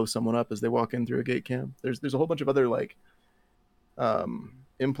ready to blow someone up as they walk in through a gate camp. There's a whole bunch of other like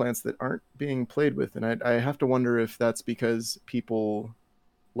implants that aren't being played with, and I have to wonder if that's because people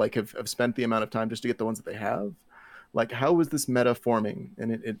like have spent the amount of time just to get the ones that they have. Like, how is this meta forming,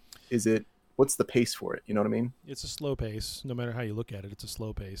 and what's the pace for it? You know what I mean? It's a slow pace. No matter how you look at it, it's a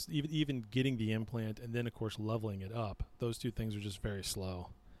slow pace. Even getting the implant and then of course leveling it up, those 2 things are just very slow.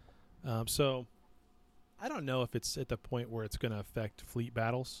 So I don't know if it's at the point where it's going to affect fleet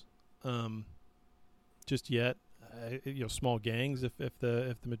battles just yet. Small gangs, if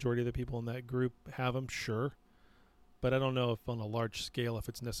the majority of the people in that group have them, sure, but I don't know if on a large scale if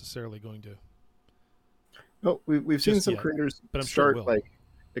it's necessarily going to. No, we've seen some creators start like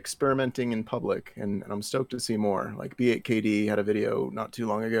experimenting in public, and I'm stoked to see more. Like B8KD had a video not too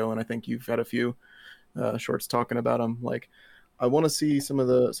long ago, and I think you've had a few shorts talking about them. Like, I want to see some of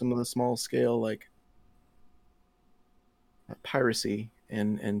the small scale like piracy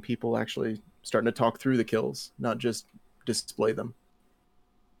and people actually starting to talk through the kills, not just display them.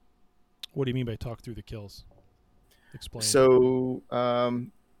 What do you mean by talk through the kills? Explain. So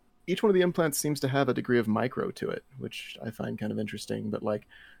each one of the implants seems to have a degree of micro to it, which I find kind of interesting. But like,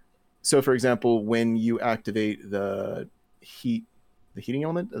 so for example, when you activate the heating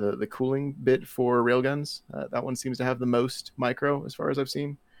element, the cooling bit for railguns, that one seems to have the most micro as far as I've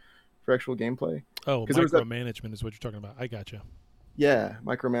seen for actual gameplay. Oh, micromanagement is what you're talking about. I gotcha. Yeah,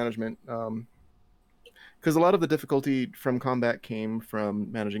 micromanagement. because a lot of the difficulty from combat came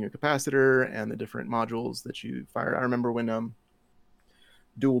from managing your capacitor and the different modules that you fired. I remember when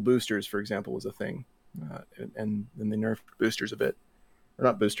dual boosters, for example, was a thing, and then they nerfed boosters a bit, or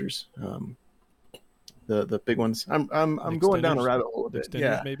not boosters, the big ones. I'm going down a rabbit hole a bit. Extenders,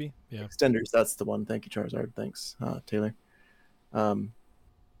 yeah, maybe. Yeah, extenders. That's the one. Thank you, Charizard. Thanks, Taylor. And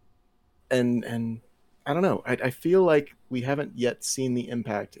I don't know. I feel like we haven't yet seen the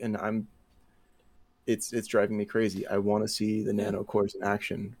impact, and it's driving me crazy. I want to see the nano cores in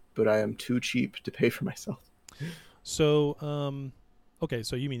action, but I am too cheap to pay for myself. So, okay,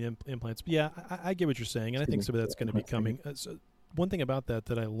 so you mean implants? Yeah, I get what you're saying, and I think some of that's going to be coming. So one thing about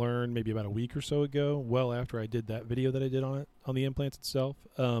that I learned maybe about a week or so ago, well after I did that video that I did on the implants itself.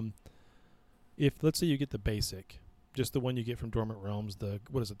 If let's say you get the basic, just the one you get from Dormant Realms, the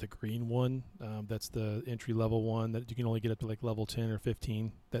green one, that's the entry level one that you can only get up to like level 10 or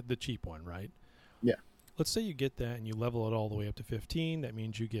 15, the cheap one, right? Yeah. Let's say you get that and you level it all the way up to 15. That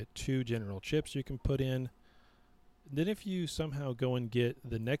means you get 2 general chips you can put in. Then if you somehow go and get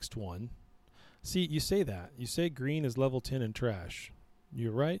the next one, see, you say that. You say green is level 10 and trash.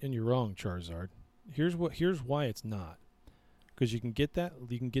 You're right and you're wrong, Charizard. Here's why it's not. Because you can get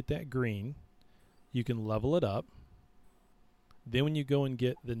that green, you can level it up. Then when you go and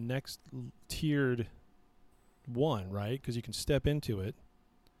get the next tiered one, right? Because you can step into it.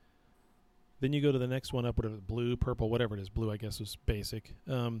 Then you go to the next one up, whatever, blue, purple, whatever it is. Blue, I guess, was basic.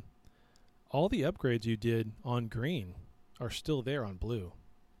 All the upgrades you did on green are still there on blue.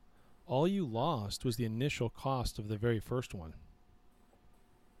 All you lost was the initial cost of the very first one.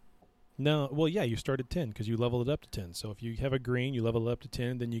 No, well, yeah, you started 10 because you leveled it up to 10. So if you have a green, you level it up to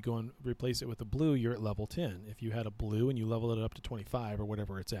 10, then you go and replace it with a blue, you're at level 10. If you had a blue and you leveled it up to 25 or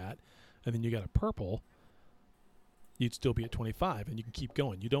whatever it's at, and then you got a purple, you'd still be at 25, and you can keep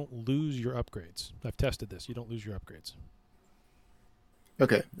going. You don't lose your upgrades. I've tested this. You don't lose your upgrades.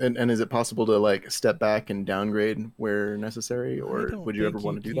 Okay, and is it possible to like step back and downgrade where necessary, or would you ever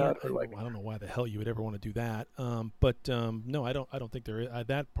want to do that? Or like, I don't know why the hell you would ever want to do that. But no, I don't think there is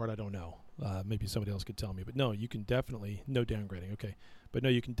that part. I don't know. Maybe somebody else could tell me. But no, you can definitely no downgrading. Okay, but no,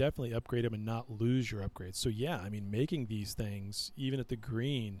 you can definitely upgrade them and not lose your upgrades. So yeah, I mean, making these things even at the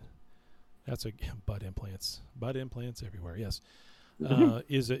green, that's a butt implants everywhere. Yes. I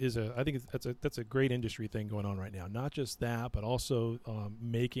think that's a great industry thing going on right now. Not just that, but also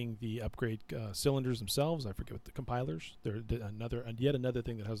making the upgrade cylinders themselves. I forget what the compilers. They're yet another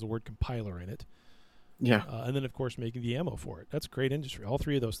thing that has the word compiler in it. Yeah. And then of course making the ammo for it. That's great industry. All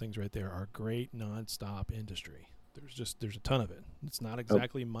three of those things right there are great nonstop industry. There's a ton of it. It's not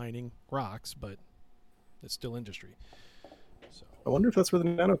exactly mining rocks, but it's still industry. So I wonder if that's where the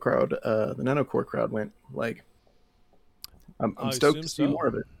nanocore crowd went. Like, I'm stoked to see more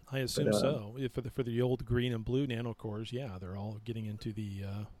of it. I assume so. For the old green and blue nanocores, yeah, they're all getting into the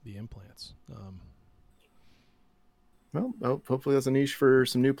implants. Well, hopefully that's a niche for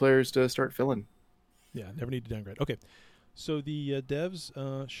some new players to start filling. Yeah, never need to downgrade. Okay, so the devs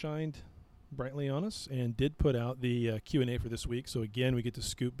shined brightly on us and did put out the Q&A for this week. So again, we get to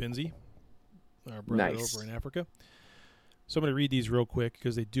scoop Benzie, our brother over in Africa. So I'm going to read these real quick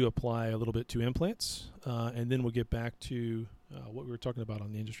because they do apply a little bit to implants, and then we'll get back to what we were talking about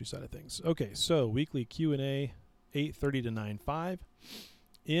on the industry side of things. Okay, so weekly Q&A, 8:30 to 9:05.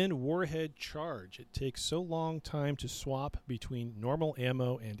 In Warhead Charge, it takes so long time to swap between normal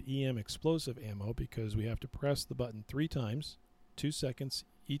ammo and EM explosive ammo because we have to press the button 3 times, 2 seconds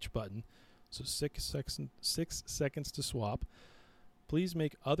each button, so 6 seconds to swap. Please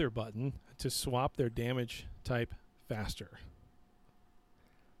make other button to swap their damage type faster.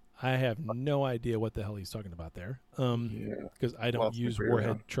 I have no idea what the hell he's talking about there. Because I don't use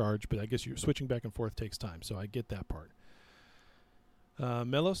Warhead Charge, but I guess you're switching back and forth takes time, so I get that part.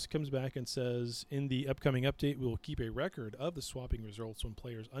 Melos comes back and says, in the upcoming update, we will keep a record of the swapping results when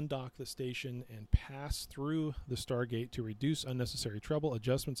players undock the station and pass through the Stargate to reduce unnecessary trouble.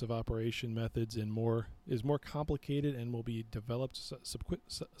 Adjustments of operation methods is more complicated and will be developed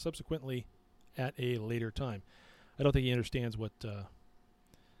subsequently at a later time. I don't think he understands what.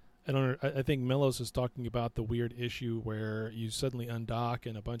 I think Melos is talking about the weird issue where you suddenly undock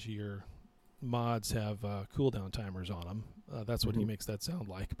and a bunch of your mods have cooldown timers on them. That's what he makes that sound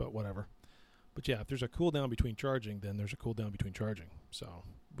like, but whatever. But yeah, if there's a cooldown between charging, then there's a cooldown between charging. So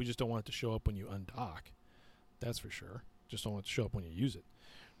we just don't want it to show up when you undock. That's for sure. Just don't want it to show up when you use it.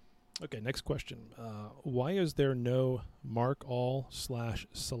 Okay, next question. Why is there no mark all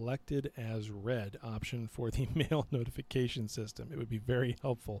 / selected as read option for the mail notification system? It would be very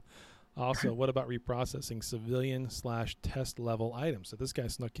helpful. Also, what about reprocessing civilian / test level items? So this guy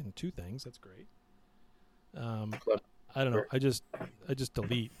snuck in 2 things. That's great. I don't know. I just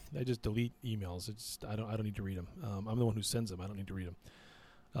delete. I just delete emails. I don't need to read them. I'm the one who sends them. I don't need to read them.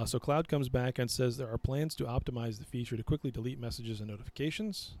 So Cloud comes back and says there are plans to optimize the feature to quickly delete messages and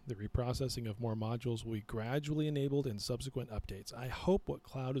notifications. The reprocessing of more modules will be gradually enabled in subsequent updates. I hope what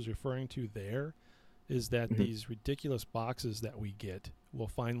Cloud is referring to there is that these ridiculous boxes that we get will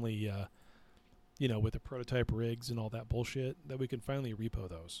finally, with the prototype rigs and all that bullshit, that we can finally repo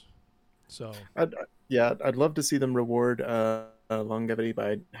those. So I'd love to see them reward longevity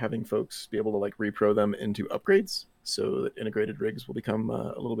by having folks be able to like repro them into upgrades, so that integrated rigs will become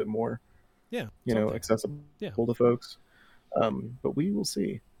a little bit more, accessible to folks. But we will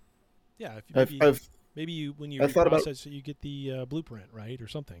see. Yeah, maybe when you reprocess, you get the blueprint, right, or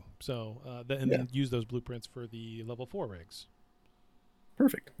something. So then use those blueprints for the level 4 rigs.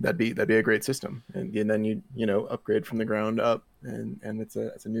 Perfect. That'd be a great system, and then you upgrade from the ground up, and it's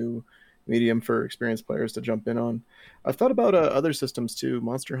a new medium for experienced players to jump in on. I've thought about other systems too.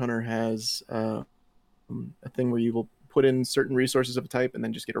 Monster Hunter has a thing where you will put in certain resources of a type and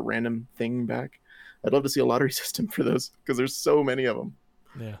then just get a random thing back. I'd love to see a lottery system for those, because there's so many of them.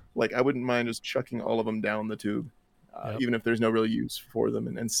 Yeah. Like, I wouldn't mind just chucking all of them down the tube, even if there's no real use for them,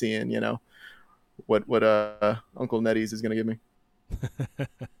 and seeing, what Uncle Nettie's is going to give me.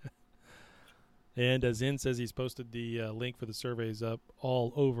 And Zin says he's posted the link for the surveys up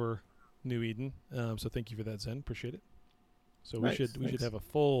all over New Eden. So thank you for that, Zen. Appreciate it. So we should have a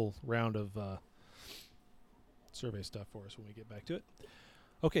full round of survey stuff for us when we get back to it.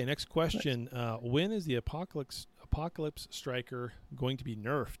 Okay, next question. When is the Apocalypse Striker going to be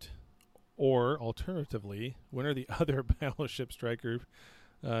nerfed? Or alternatively, when are the other Battleship Striker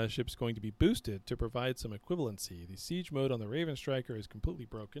ships going to be boosted to provide some equivalency? The siege mode on the Raven Striker is completely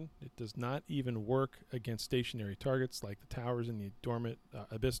broken. It does not even work against stationary targets like the towers in the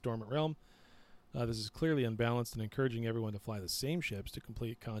Abyss Dormant Realm. This is clearly unbalanced and encouraging everyone to fly the same ships to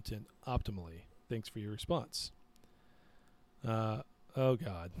complete content optimally. Thanks for your response. Oh,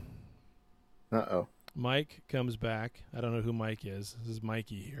 God. Uh-oh. Mike comes back. I don't know who Mike is. This is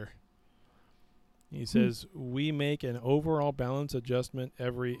Mikey here. He says, we make an overall balance adjustment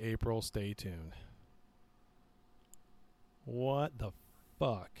every April. Stay tuned. What the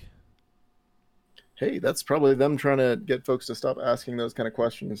fuck? Hey, that's probably them trying to get folks to stop asking those kind of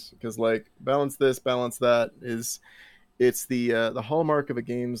questions, because like balance this, balance that it's the hallmark of a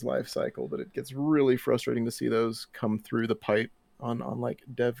game's life cycle, but it gets really frustrating to see those come through the pipe on like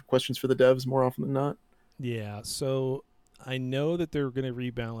dev questions for the devs more often than not. Yeah, so I know that they're going to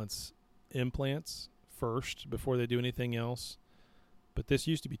rebalance implants first before they do anything else, but this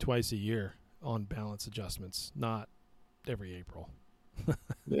used to be twice a year on balance adjustments, not every April.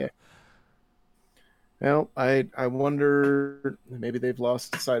 Yeah. Well, I wonder, maybe they've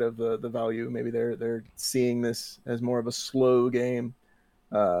lost sight of the value. Maybe they're seeing this as more of a slow game,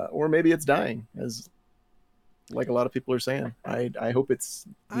 or maybe it's dying, as like a lot of people are saying. I hope it's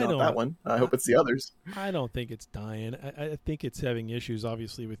not that one. I hope it's the others. I don't think it's dying. I think it's having issues,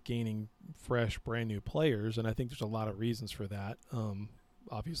 obviously, with gaining fresh, brand new players, and I think there's a lot of reasons for that.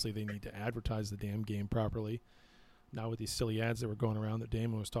 Obviously, they need to advertise the damn game properly. Not with these silly ads that were going around that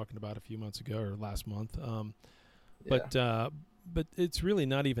Damon was talking about a few months ago or last month. But it's really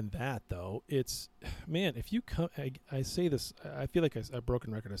not even that, though. It's, man, if you come, I say this, I feel like a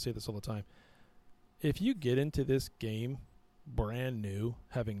broken record. I say this all the time. If you get into this game brand new,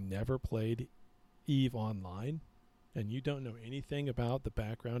 having never played EVE Online, and you don't know anything about the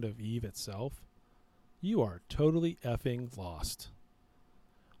background of EVE itself, you are totally effing lost.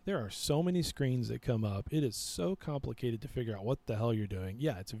 There are so many screens that come up. It is so complicated to figure out what the hell you're doing.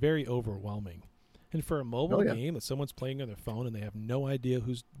 Yeah, it's very overwhelming. And for a mobile game that someone's playing on their phone and they have no idea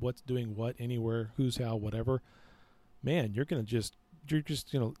what's doing what anywhere, who's how, whatever, man, you just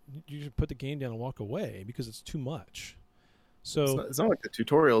put the game down and walk away because it's too much. So it's not like the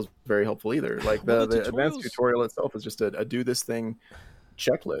tutorial is very helpful either. Like the advanced tutorial itself is just a do this thing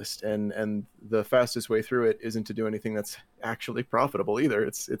checklist, and the fastest way through it isn't to do anything that's actually profitable either.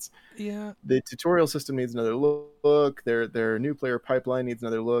 It's the tutorial system needs another look. Their new player pipeline needs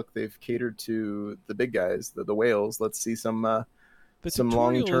another look. They've catered to the big guys, the whales. Let's see some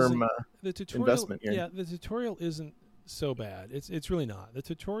long-term investment here. Yeah, the tutorial isn't so bad. It's really not. The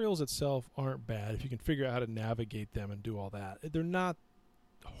tutorials itself aren't bad if you can figure out how to navigate them and do all that. They're not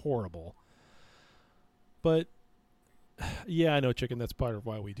horrible. But yeah, I know, Chicken, that's part of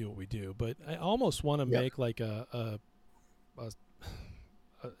why we do what we do. But I almost want to make like it'd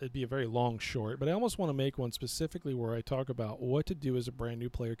be a very long short, but I almost want to make one specifically where I talk about what to do as a brand new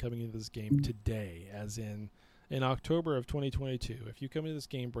player coming into this game today, as in in October of 2022, if you come into this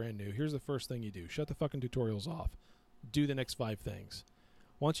game brand new, here's the first thing you do. Shut the fucking tutorials off. Do the next 5 things.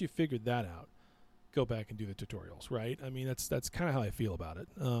 Once you've figured that out, go back and do the tutorials, right? I mean, that's kind of how I feel about it.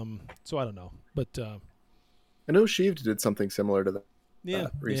 So I don't know. But I know Sheeved did something similar to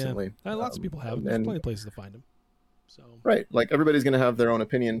that recently. Yeah. Lots of people have. There's plenty of places to find them. So right. Like, everybody's going to have their own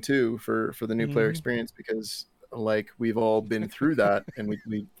opinion, too, for the new player experience, because like we've all been through that and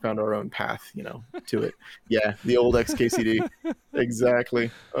we found our own path, to it. Yeah, the old XKCD.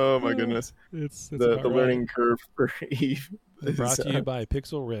 Exactly. Oh my goodness. It's the learning curve for Eve. Brought to you by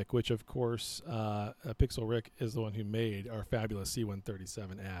Pixel Rick, which of course Pixel Rick is the one who made our fabulous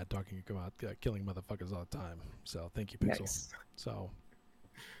C137 ad talking about killing motherfuckers all the time. So thank you, Pixel. Nice. So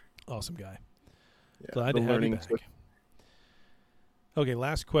awesome guy. Yeah, Glad to have you back. Okay,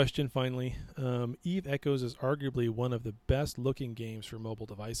 last question finally. Eve Echoes is arguably one of the best looking games for mobile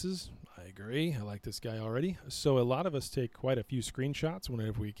devices. I agree. I like this guy already. So a lot of us take quite a few screenshots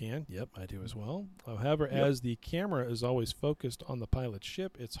whenever we can. Yep, I do as well. However, as the camera is always focused on the pilot's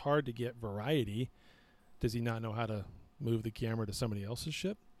ship, it's hard to get variety. Does he not know how to move the camera to somebody else's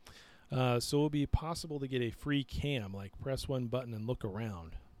ship? So it will be possible to get a free cam, like press one button and look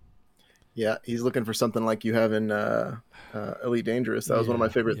around. Yeah, he's looking for something like you have in Elite Dangerous. That was one of my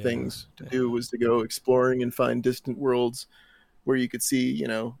favorite things to do, was to go exploring and find distant worlds where you could see,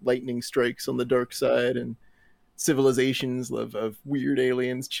 lightning strikes on the dark side and civilizations of weird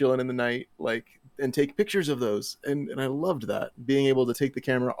aliens chilling in the night, and take pictures of those. And I loved that. Being able to take the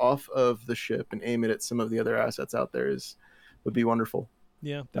camera off of the ship and aim it at some of the other assets out there would be wonderful.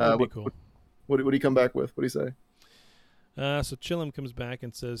 Yeah, that would be cool. What did he come back with? What did he say? So Chillum comes back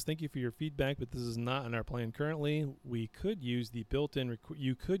and says, "Thank you for your feedback, but this is not in our plan currently. We could use the built-in.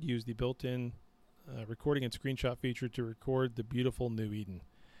 You could use the built-in recording and screenshot feature to record the beautiful New Eden."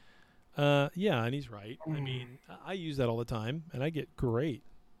 Yeah, and he's right. I mean, I use that all the time, and I get great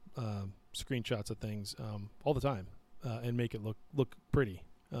screenshots of things all the time, and make it look pretty.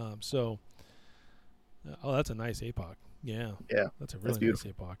 Oh, that's a nice APOC. Yeah, that's a really nice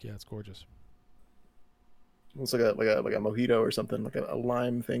APOC. Yeah, it's gorgeous. It's like a mojito or something, like a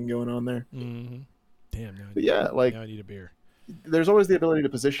lime thing going on there. Mm-hmm. Damn. Now I need a beer. There's always the ability to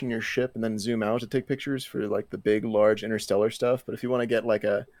position your ship and then zoom out to take pictures for like the big, large interstellar stuff. But if you want to get like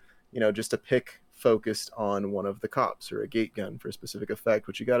just a pic focused on one of the cops or a gate gun for a specific effect,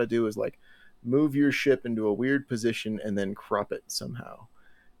 what you got to do is like move your ship into a weird position and then crop it somehow.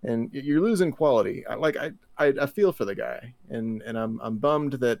 And you're losing quality. I feel for the guy, and I'm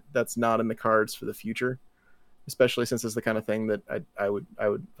bummed that that's not in the cards for the future. Especially since it's the kind of thing that I would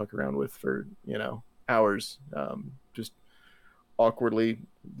fuck around with for hours, just awkwardly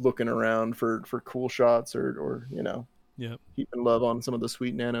looking around for cool shots or heaping love on some of the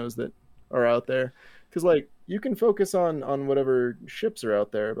sweet nanos that are out there. Because you can focus on whatever ships are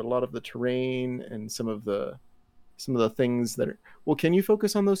out there, but a lot of the terrain and some of the things that are can you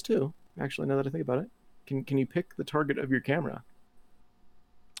focus on those too? Actually, now that I think about it, can you pick the target of your camera?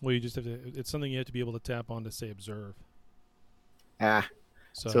 Well, you just have to. It's something you have to be able to tap on to say observe.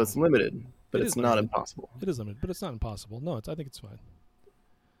 So it's limited, but it's not impossible. It is limited, but it's not impossible. No, I think it's fine.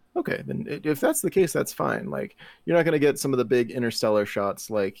 Okay, then if that's the case, that's fine. Like, you're not going to get some of the big interstellar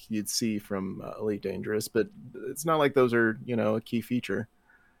shots like you'd see from Elite Dangerous, but it's not like those are a key feature.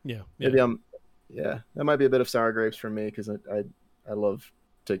 Yeah. Maybe that might be a bit of sour grapes for me because I love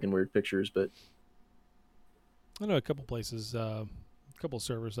taking weird pictures, but I know a couple places. Couple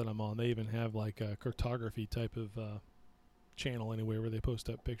servers that I'm on, they even have like a cartography type of channel anyway where they post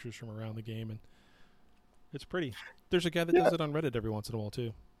up pictures from around the game, and it's pretty. There's a guy that does it on Reddit every once in a while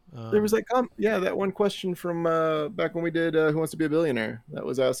too. There was that one question from back when we did Who Wants to Be a Billionaire that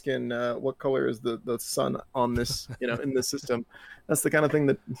was asking what color is the sun on this in this system. That's the kind of thing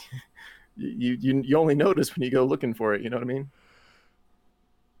that you only notice when you go looking for it. You know what I mean?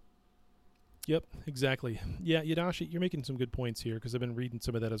 Yep, exactly. Yeah, Yadashi, you're making some good points here because I've been reading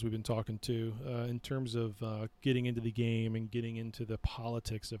some of that as we've been talking too, in terms of getting into the game and getting into the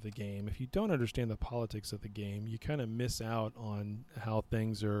politics of the game. If you don't understand the politics of the game, you kind of miss out on how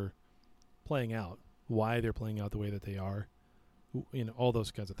things are playing out, why they're playing out the way that they are, all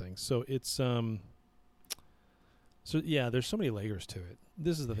those kinds of things. So it's there's so many layers to it.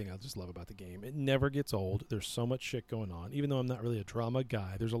 This is the thing I just love about the game. It never gets old. There's so much shit going on. Even though I'm not really a drama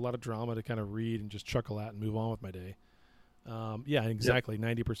guy, there's a lot of drama to kind of read and just chuckle at and move on with my day. Exactly.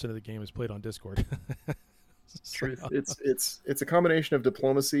 90% of the game is played on Discord. Truth. It's a combination of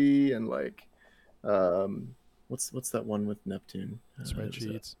diplomacy and what's that one with Neptune?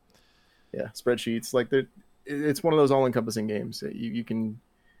 Spreadsheets. Spreadsheets. It's one of those all-encompassing games. You can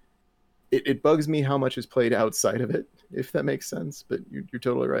it bugs me how much is played outside of it, if that makes sense. But you're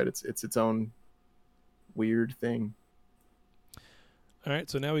totally right. It's its own weird thing. All right,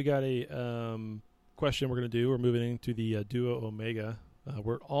 so now we got a question we're going to do. We're moving into the Duo Omega.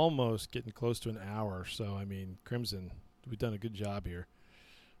 We're almost getting close to an hour, so I mean, Crimson, we've done a good job here.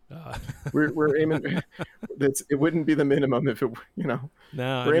 We're aiming. It wouldn't be the minimum if it, No,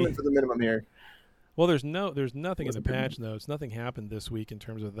 we're aiming for the minimum here. Well, there's nothing in the patch notes. Nothing happened this week in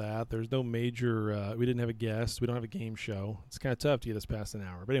terms of that. There's no major. We didn't have a guest. We don't have a game show. It's kind of tough to get us past an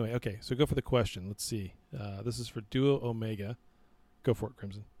hour. But anyway, okay. So go for the question. Let's see. This is for Duo Omega. Go for it,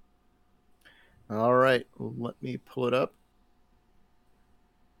 Crimson. All right. Let me pull it up.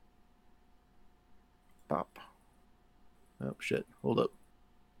 Pop. Oh shit! Hold up.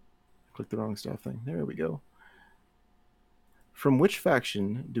 Click the wrong stuff thing. There we go. From which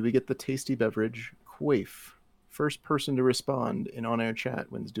faction do we get the tasty beverage Quaif? First person to respond in on-air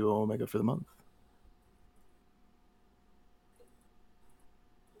chat wins Duo Omega for the month.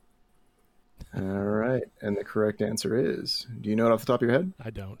 All right, and the correct answer is, do you know it off the top of your head? I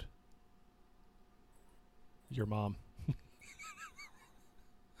don't. Your mom.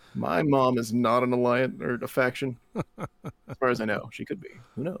 My mom is not an alliance or a faction. As far as I know, she could be.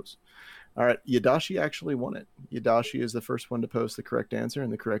 Who knows? All right, Yadashi actually won it. Yadashi is the first one to post the correct answer,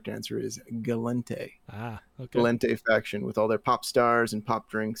 and the correct answer is Galente. Okay. Galente faction with all their pop stars and pop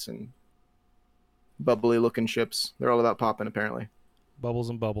drinks and bubbly-looking ships. They're all about popping, apparently. Bubbles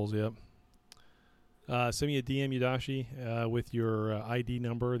and bubbles, yep. Send me a DM, Yadashi, with your ID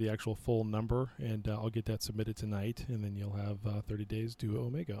number, the actual full number, and I'll get that submitted tonight, and then you'll have 30 days Duo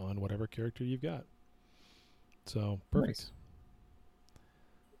Omega on whatever character you've got. So, perfect. Nice.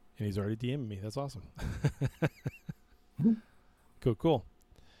 And he's already DMing me. That's awesome. Cool.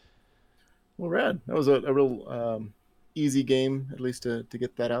 Well, rad. That was a real easy game, at least to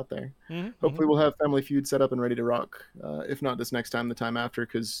get that out there. Hopefully we'll have Family Feud set up and ready to rock. If not this next time, the time after,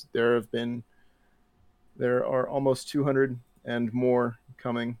 because there are almost 200 and more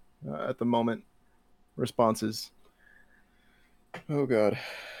coming at the moment. Responses. Oh, God.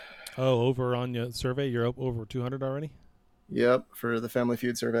 Oh, over on your survey, you're up over 200 already? Yep, for the Family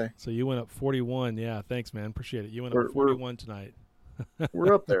Feud survey. So you went up 41. Yeah, thanks, man. Appreciate it. You went up 41 tonight.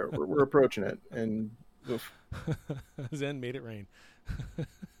 We're up there. We're approaching it. And Zen made it rain.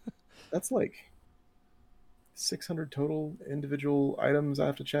 That's like 600 total individual items I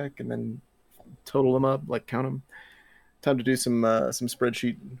have to check, and then total them up, like count them. Time to do some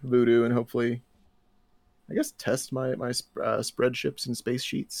spreadsheet voodoo, and hopefully, I guess, test my spreadships and space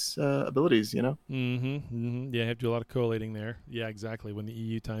sheets abilities. Yeah, you have to do a lot of collating there. Yeah, exactly. When the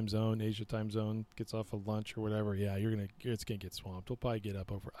EU time zone, Asia time zone gets off of lunch or whatever, yeah, it's gonna get swamped. We'll probably get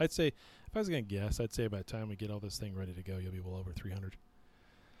up over. I'd say, if I was gonna guess, I'd say by the time we get all this thing ready to go, you'll be well over 300.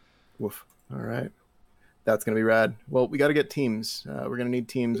 Woof. All right, that's gonna be rad. Well, we got to get teams. We're gonna need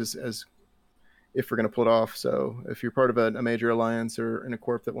teams as if we're gonna pull it off. So if you're part of a major alliance or in a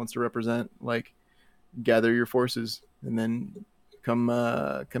corp that wants to represent, like, gather your forces and then come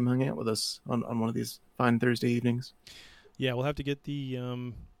hang out with us on one of these fine Thursday evenings. Yeah, we'll have to get the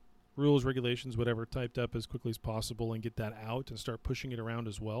rules, regulations, whatever, typed up as quickly as possible and get that out and start pushing it around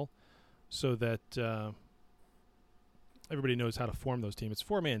as well, so that everybody knows how to form those teams. It's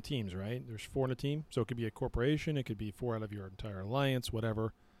 4-man teams, right? There's 4 in a team, so it could be a corporation, it could be 4 out of your entire alliance,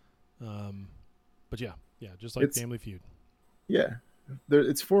 whatever. But yeah, just like Family Feud. Yeah.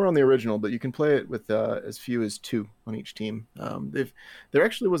 It's 4 on the original, but you can play it with as few as 2 on each team. There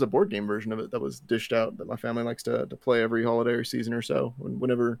actually was a board game version of it that was dished out that my family likes to play every holiday or season or so,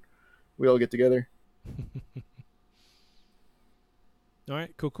 whenever we all get together. All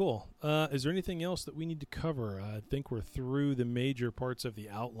right, cool. Is there anything else that we need to cover? I think we're through the major parts of the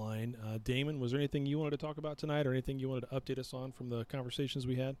outline. Damon, was there anything you wanted to talk about tonight, or anything you wanted to update us on from the conversations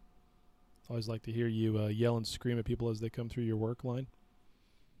we had? Always like to hear you yell and scream at people as they come through your work line.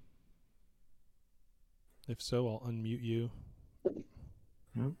 If so, I'll unmute you.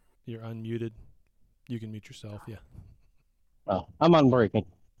 Yep. You're unmuted. You can mute yourself, yeah. Oh, I'm on break.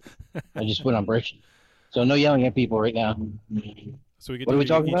 I just went on break. So no yelling at people right now. So we get what to are we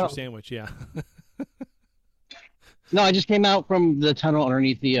talking eat about? Your sandwich, yeah. No, I just came out from the tunnel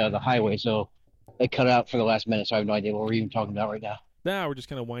underneath the highway, so they cut out for the last minute, so I have no idea what we're even talking about right now. Now we're just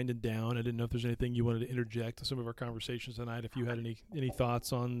kind of winding down. I didn't know if there's anything you wanted to interject to some of our conversations tonight. If you had any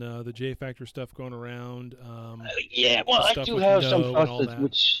thoughts on the J Factor stuff going around. Yeah, well, I do have some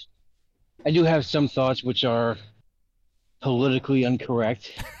thoughts I do have some thoughts which are politically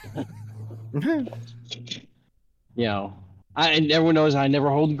incorrect. You know, and everyone knows I never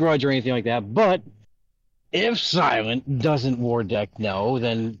hold a grudge or anything like that, but if Silent doesn't war deck no,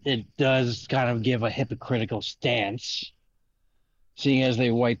 then it does kind of give a hypocritical stance, seeing as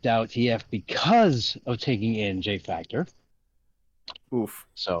they wiped out TF because of taking in J Factor. Oof.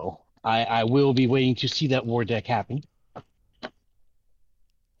 So I will be waiting to see that war deck happen.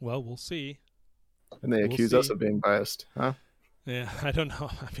 Well, we'll see. And they accuse us of being biased, huh? Yeah, I don't know.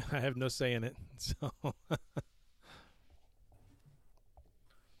 I mean, I have no say in it. So.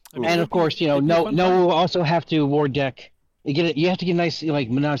 And of course, No will also have to war deck. You have to get a nice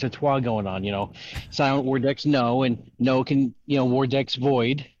menage a trois going on. Silent war decks No, and No can war decks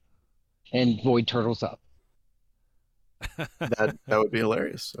Void, and Void turtles up. That would be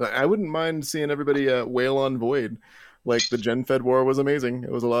hilarious. I wouldn't mind seeing everybody wail on Void. Like the Gen Fed War was amazing.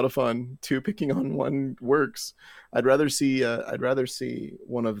 It was a lot of fun. 2 picking on 1 works. I'd rather see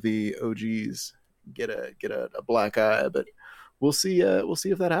one of the OGs get a black eye, but we'll see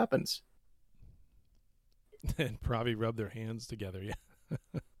if that happens. And probably rub their hands together. Yeah.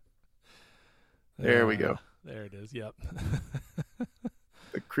 There we go. There it is. Yep.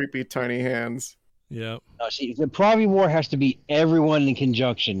 The creepy tiny hands. Yep. See, the Pravi War has to be everyone in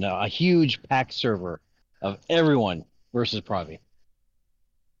conjunction. A huge pack server of everyone versus Pravi.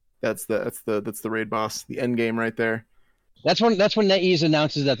 That's the raid boss, the end game right there. That's when NetEase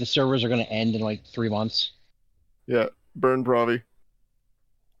announces that the servers are going to end in 3 months. Yeah, burn Pravi.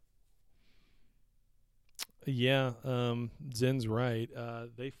 Yeah, Zen's right.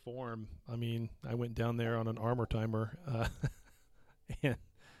 They form. I mean, I went down there on an armor timer, and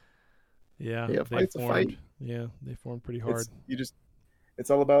they fight's formed. A fight. Yeah, they formed pretty hard. It's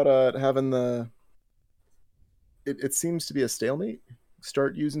all about having the. It seems to be a stalemate.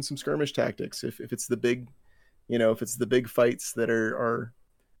 Start using some skirmish tactics. If it's the big, if it's the big fights that are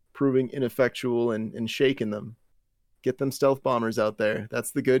proving ineffectual and shaking them, get them stealth bombers out there. That's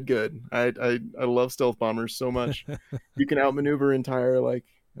the good. I love stealth bombers so much. You can outmaneuver entire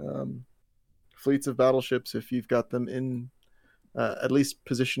fleets of battleships if you've got them in at least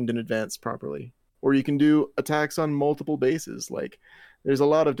positioned in advance properly. Or you can do attacks on multiple bases. There's a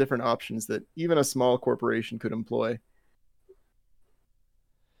lot of different options that even a small corporation could employ.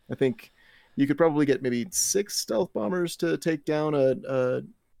 I think you could probably get maybe 6 stealth bombers to take down I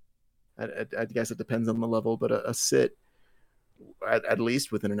guess it depends on the level, but a sit at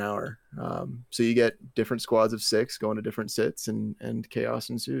least within an hour. So you get different squads of 6 going to different sits, and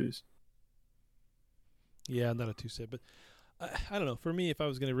chaos ensues. Yeah, not a 2-sit, but I don't know. For me, if I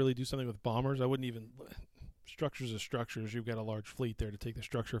was going to really do something with bombers, I wouldn't even. Structures are structures. You've got a large fleet there to take the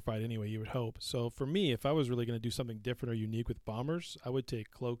structure fight anyway, you would hope. So for me, if I was really going to do something different or unique with bombers, I would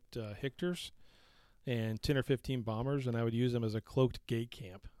take cloaked Hictors and 10 or 15 bombers, and I would use them as a cloaked gate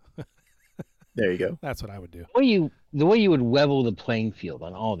camp. There you go. That's what I would do. The way you would level the playing field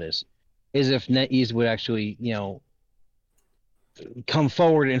on all this is if NetEase would actually, come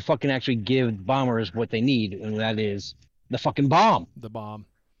forward and fucking actually give bombers what they need, and that is the fucking bomb. The bomb.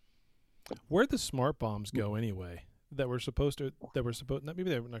 Where'd the smart bombs go anyway? Maybe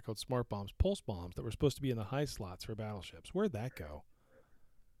they were not called smart bombs, pulse bombs that were supposed to be in the high slots for battleships. Where'd that go?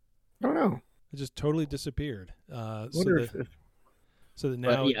 I don't know. It just totally disappeared. So that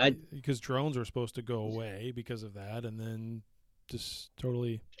now, because drones are supposed to go away because of that, and then just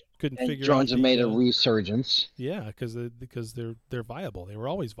totally couldn't figure out. Drones have made a resurgence. Yeah, because they're viable. They were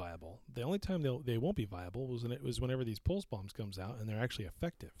always viable. The only time they won't be viable was whenever these pulse bombs comes out and they're actually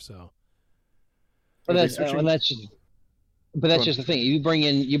effective. So. But that's just the thing. You bring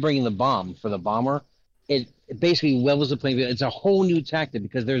in the bomb for the bomber. It basically levels the playing field. It's a whole new tactic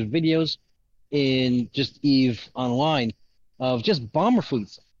because there's videos in just EVE Online of just bomber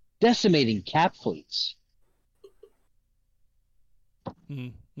fleets decimating cap fleets.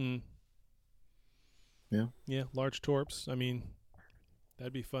 Mm-hmm. Yeah, large torps. I mean,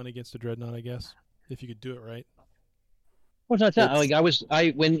 that'd be fun against a dreadnought, I guess, if you could do it right. Well, it's not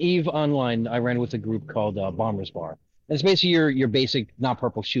that. When EVE Online, I ran with a group called Bombers Bar. And it's basically your basic not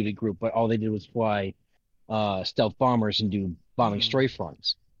purple shooting group, but all they did was fly stealth bombers and do bombing strafe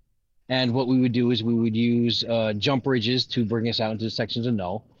runs. And what we would do is we would use jump bridges to bring us out into the sections of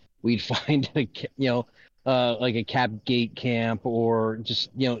null. We'd find like a cap gate camp or just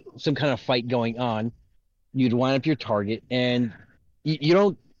some kind of fight going on. You'd line up your target, and you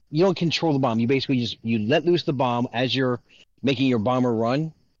don't control the bomb. You basically you let loose the bomb as you're making your bomber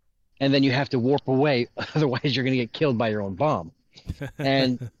run, and then you have to warp away. Otherwise, you're going to get killed by your own bomb.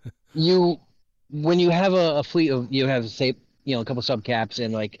 And when you have a fleet of, say, a couple subcaps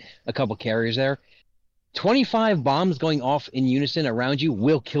and like a couple carriers there, 25 bombs going off in unison around you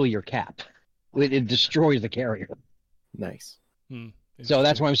will kill your cap. It destroys the carrier. Nice. Yeah, So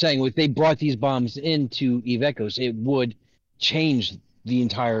that's why I'm saying if they brought these bombs into Eve Echoes, it would change the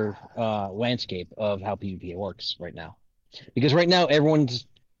entire landscape of how PvP works right now. Because right now everyone's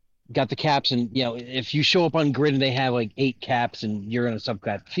got the caps, and if you show up on grid and they have like 8 caps and you're in a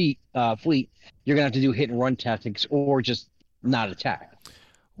subcap fleet, you're gonna have to do hit and run tactics or just not attack.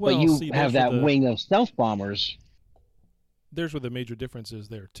 Well, but you have that wing of stealth bombers. There's where the major difference is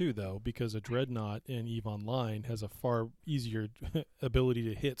there too, though, because a Dreadnought in EVE Online has a far easier ability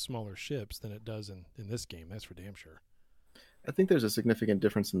to hit smaller ships than it does in this game. That's for damn sure. I think there's a significant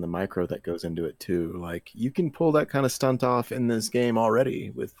difference in the micro that goes into it too. Like, you can pull that kind of stunt off in this game already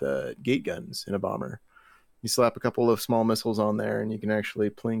with gate guns in a bomber. You slap a couple of small missiles on there, and you can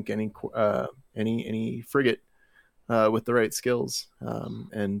actually plink any frigate with the right skills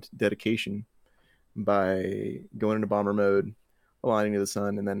and dedication by going into bomber mode, aligning to the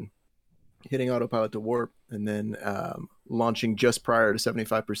sun, and then hitting autopilot to warp, and then launching just prior to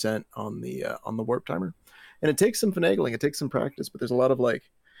 75% on the warp timer. And it takes some finagling, it takes some practice, but there's a lot of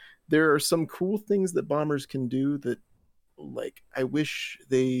there are some cool things that bombers can do that, I wish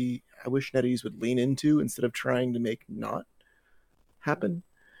NetEase would lean into instead of trying to make not happen.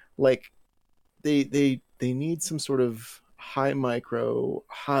 They need some sort of high micro,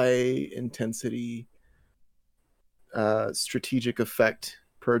 high intensity, strategic effect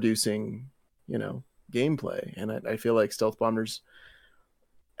producing, gameplay. And I feel like stealth bombers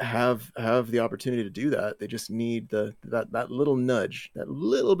have the opportunity to do that. They just need that little nudge, that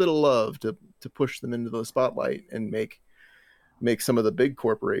little bit of love to push them into the spotlight and make some of the big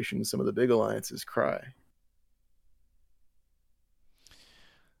corporations, some of the big alliances cry.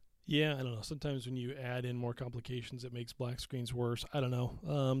 Yeah, I don't know. Sometimes when you add in more complications, it makes black screens worse. I don't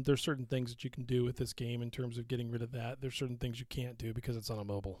know. There's certain things that you can do with this game in terms of getting rid of that. There's certain things you can't do because it's on a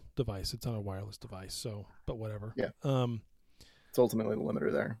mobile device. It's on a wireless device. So, but whatever. Yeah. It's ultimately the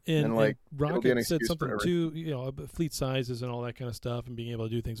limiter there. And Rocket said something too, fleet sizes and all that kind of stuff, and being able to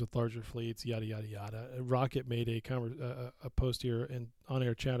do things with larger fleets, yada yada yada. Rocket made a post here in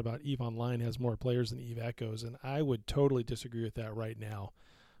on-air chat about EVE Online has more players than EVE Echoes, and I would totally disagree with that right now.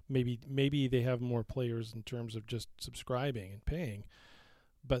 Maybe they have more players in terms of just subscribing and paying,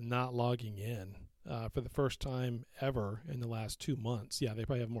 but not logging in. For the first time ever in the last 2 months, yeah, they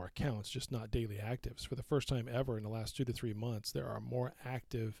probably have more accounts, just not daily actives. For the first time ever in the last 2 to 3 months, there are more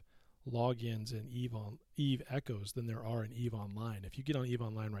active logins in EVE Echoes than there are in EVE Online. If you get on EVE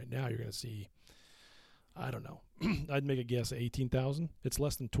Online right now, you're going to see, I don't know, I'd make a guess at 18,000. It's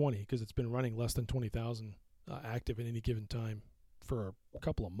less than 20 because it's been running less than 20,000 active at any given time for a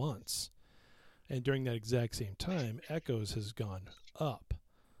couple of months. And during that exact same time, Echoes has gone up.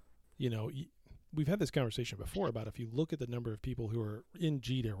 We've had this conversation before about if you look at the number of people who are in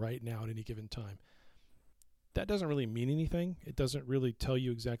JITA right now at any given time, that doesn't really mean anything. It doesn't really tell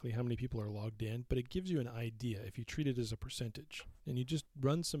you exactly how many people are logged in, but it gives you an idea if you treat it as a percentage. And you just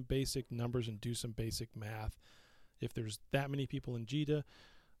run some basic numbers and do some basic math. If there's that many people in JITA,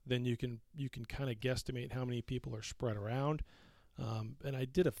 then you can kind of guesstimate how many people are spread around. And I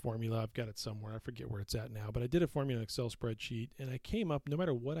did a formula. I've got it somewhere. I forget where it's at now. But I did a formula in an Excel spreadsheet, and I came up, no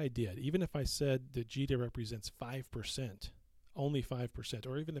matter what I did, even if I said that JITA represents 5%, only 5%,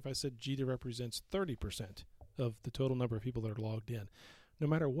 or even if I said JITA represents 30% of the total number of people that are logged in, no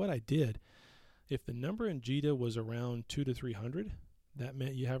matter what I did, if the number in JITA was around 200 to 300, that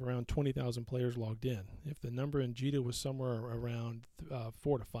meant you have around 20,000 players logged in. If the number in JITA was somewhere around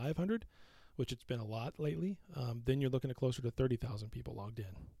 400 to 500, which it's been a lot lately, then you're looking at closer to 30,000 people logged in.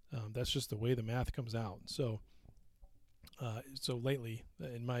 That's just the way the math comes out. So lately,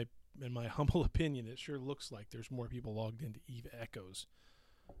 in my humble opinion, it sure looks like there's more people logged into EVE Echoes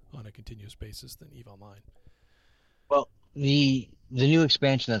on a continuous basis than EVE Online. Well, the new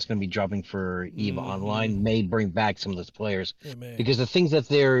expansion that's going to be dropping for EVE Online may bring back some of those players, because the things that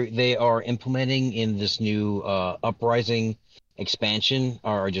they are implementing in this new Uprising expansion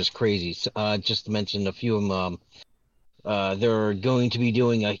are just crazy. Just to mention a few of them, they're going to be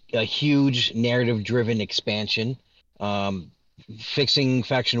doing a huge narrative-driven expansion, fixing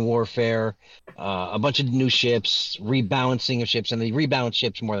faction warfare, a bunch of new ships, rebalancing of ships, and they rebalance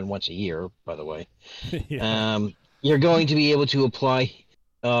ships more than once a year, by the way. Yeah. You're going to be able to apply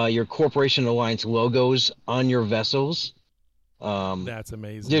your Corporation Alliance logos on your vessels. That's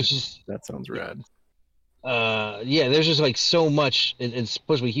amazing. That sounds rad. There's just like so much. It's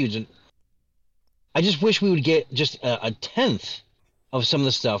supposed to be huge, and I just wish we would get just a tenth of some of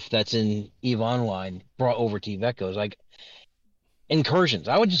the stuff that's in EVE Online brought over to EVE Echoes, like incursions.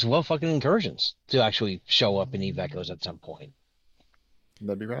 I would just love fucking incursions to actually show up in EVE Echoes at some point.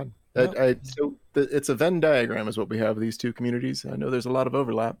 That'd be rad. It's a Venn diagram is what we have, these two communities. I know there's a lot of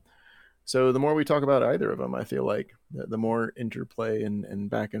overlap. So the more we talk about either of them, I feel like the more interplay and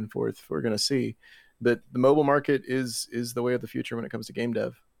back and forth we're going to see. But the mobile market is the way of the future when it comes to game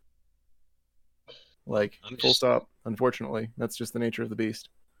dev. Like, full stop. Unfortunately, that's just the nature of the beast.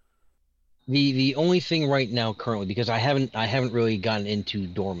 The only thing right now currently, because I haven't really gotten into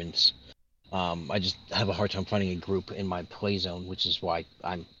dormants. I just have a hard time finding a group in my play zone, which is why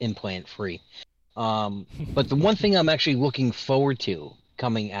I'm implant free. But the one thing I'm actually looking forward to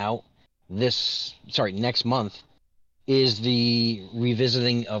coming out next month is the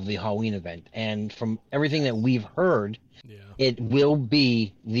revisiting of the Halloween event. And from everything that we've heard, it will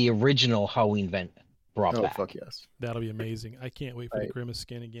be the original Halloween event brought back. Fuck yes. That'll be amazing. I can't wait for the Grimace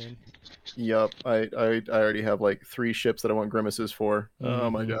skin again. Yup. I already have like 3 ships that I want Grimaces for. Oh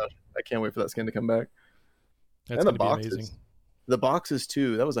my gosh. I can't wait for that skin to come back. That's going to be amazing. The boxes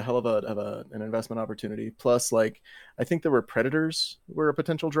too. That was a hell of an investment opportunity. Plus, like, I think there were Predators were a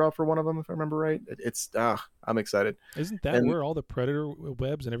potential drop for one of them, if I remember right. I'm excited. Isn't that where all the Predator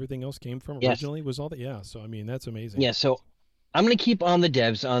webs and everything else came from originally? Yes. Was all that? Yeah. So I mean, that's amazing. Yeah. So I'm gonna keep on the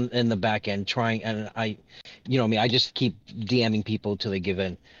devs in the back end trying, and I just keep DMing people till they give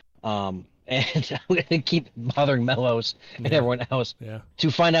in. And I'm going to keep bothering Mellows and everyone else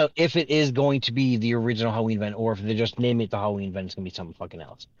to find out if it is going to be the original Halloween event, or if they just name it the Halloween event, it's going to be something fucking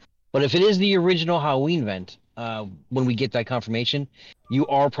else. But if it is the original Halloween event, when we get that confirmation, you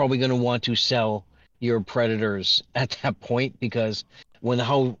are probably going to want to sell your Predators at that point, because when the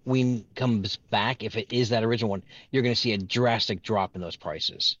Halloween comes back, if it is that original one, you're going to see a drastic drop in those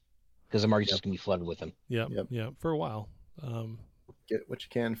prices, because the market's just going to be flooded with them. Yeah, for a while. Get what you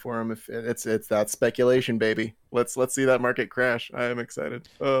can for them. If it's that speculation, baby. Let's see that market crash. I am excited.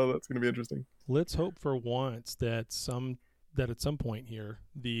 Oh, that's going to be interesting. Let's hope for once that at some point here,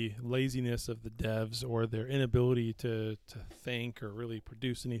 the laziness of the devs or their inability to think or really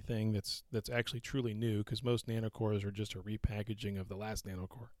produce anything that's actually truly new, because most nanocores are just a repackaging of the last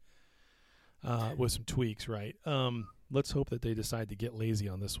nanocore with some tweaks, right? Let's hope that they decide to get lazy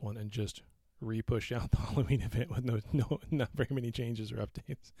on this one and just re-push out the Halloween event with not very many changes or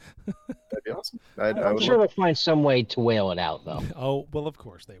updates. That'd be awesome. I'm sure they'll find some way to whale it out, though. Oh, well, of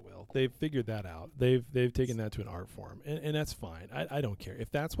course they will. They've figured that out. They've taken that to an art form, and that's fine. I don't care if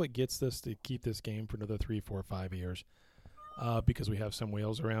that's what gets us to keep this game for another 3, 4, 5 years, because we have some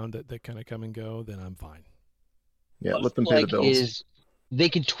whales around that kind of come and go. Then I'm fine. Yeah, let them pay the bills. They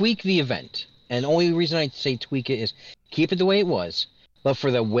could tweak the event, and the only reason I say tweak it is keep it the way it was, but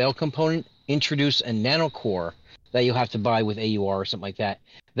for the whale component, introduce a nanocore that you'll have to buy with AUR or something like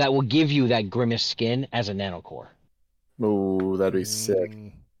that will give you that Grimace skin as a nanocore. Oh, that'd be sick.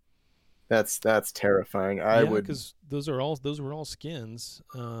 That's terrifying. I would, because those were all skins.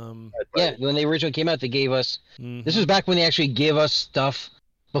 Yeah, when they originally came out, they gave us. This was back when they actually gave us stuff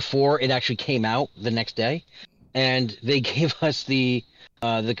before it actually came out the next day, and they gave us the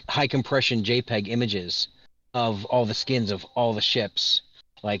high compression JPEG images of all the skins of all the ships,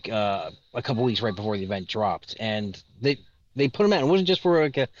 like a couple weeks right before the event dropped, and they put them out. It wasn't just for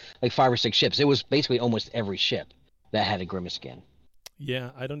like 5 or 6 ships. It was basically almost every ship that had a Grimace skin.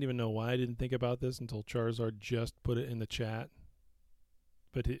 Yeah, I don't even know why I didn't think about this until Charizard just put it in the chat.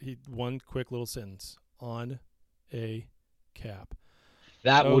 But he one quick little sentence: on a cap.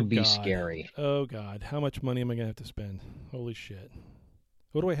 That would be scary. Oh God, how much money am I gonna have to spend? Holy shit!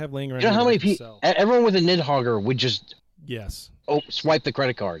 What do I have laying around? You know how many people? Everyone with a Nidhogger would just swipe the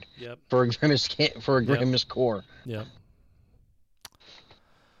credit card. Yep. For a Grimace core. Yep.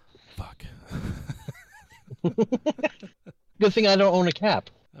 Fuck. Good thing I don't own a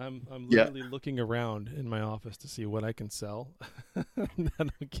cap. I'm literally looking around in my office to see what I can sell.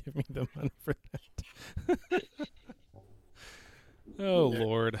 That'll give me the money for that. Oh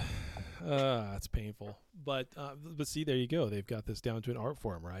Lord, it's painful. But see, there you go. They've got this down to an art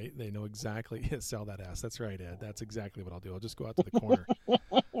form, right? They know exactly. Sell that ass. That's right, Ed. That's exactly what I'll do. I'll just go out to the corner.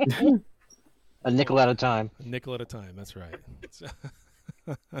 A nickel at a time. A nickel at a time. That's right.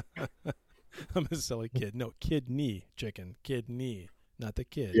 I'm gonna sell a kid. No, kidney chicken. Kidney, not the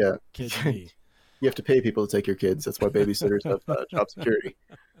kid. Yeah, kidney. You have to pay people to take your kids. That's why babysitters have job security.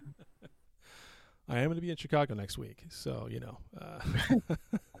 I am going to be in Chicago next week, so you know.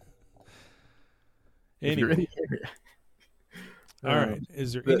 Anyway, all right.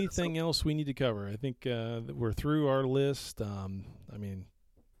 Is there anything else we need to cover? I think we're through our list. I mean,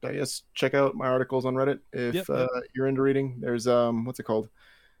 I guess check out my articles on Reddit if you're into reading. There's what's it called?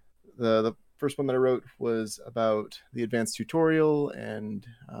 The first one that I wrote was about the advanced tutorial and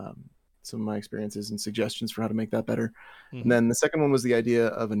some of my experiences and suggestions for how to make that better. Mhm. And then the second one was the idea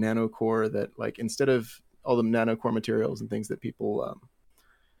of a nano core that, like, instead of all the nano core materials and things that people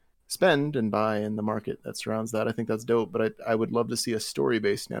spend and buy in the market that surrounds that, I think that's dope. But I would love to see a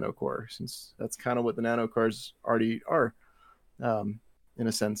story-based nano core, since that's kind of what the nano cars already are. In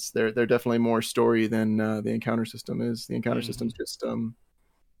a sense, they're definitely more story than the encounter system is. The encounter system's just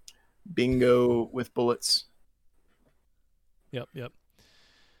bingo with bullets. Yep.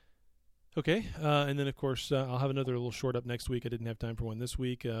 Okay, and then of course I'll have another little short up next week. I didn't have time for one this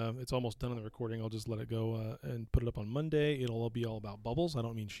week. It's almost done on the recording. I'll just let it go and put it up on Monday. It'll all be all about bubbles. I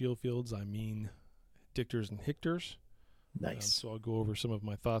don't mean shield fields. I mean dictors and hictors. Nice. So I'll go over some of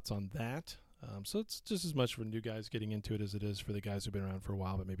my thoughts on that. So it's just as much for new guys getting into it as it is for the guys who've been around for a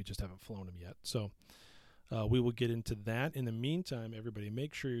while but maybe just haven't flown them yet. So we will get into that. In the meantime, everybody,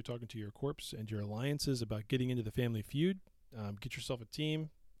 make sure you're talking to your corps and your alliances about getting into the Family Feud. Get yourself a team,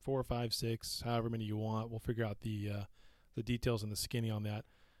 4, 5, 6, however many you want. We'll figure out the details and the skinny on that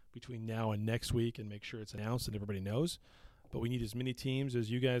between now and next week and make sure it's announced and everybody knows. But we need as many teams as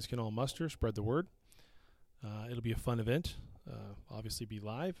you guys can all muster. Spread the word. It'll be a fun event. Obviously be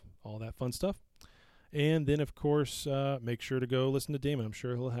live, all that fun stuff. And then, of course, make sure to go listen to Damon. I'm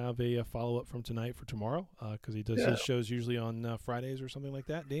sure he'll have a follow-up from tonight for tomorrow because he does his shows usually on Fridays or something like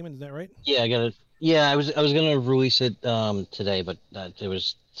that. Damon, is that right? Yeah, I got it. Yeah, I was gonna release it today, but there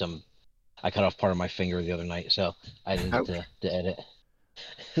was some. I cut off part of my finger the other night, so I didn't get to edit.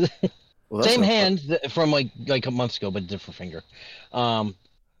 Well, Same hand from like a month ago, but different finger.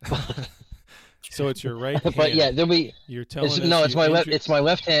 So it's your right hand. But yeah, there'll be. You're telling us it's my left. It's my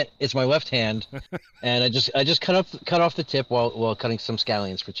left hand. It's my left hand, and I just cut off the tip while cutting some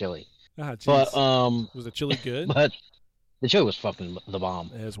scallions for chili. Ah, geez. But was the chili good? But the chili was fucking the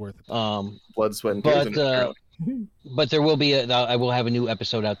bomb. It was worth it. Blood, sweat, and tears. But there will be I will have a new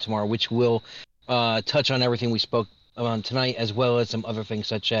episode out tomorrow, which will touch on everything we spoke on tonight, as well as some other things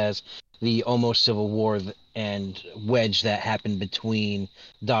such as the almost civil war and wedge that happened between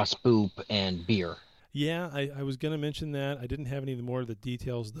Das Boop and Beer. Yeah, I was going to mention that. I didn't have any more of the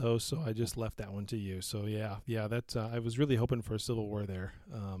details, though, so I just left that one to you. So, yeah, that I was really hoping for a civil war there.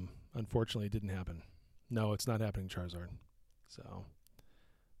 Unfortunately, it didn't happen. No, it's not happening, Charizard. So,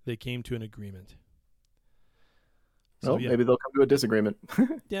 they came to an agreement. So, maybe they'll come to a disagreement.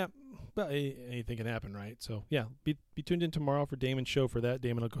 Yeah, but anything can happen, right? So, yeah, be tuned in tomorrow for Damon's show for that.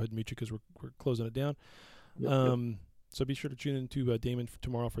 Damon, I'll go ahead and mute you because we're closing it down. Yep. So be sure to tune in to Damon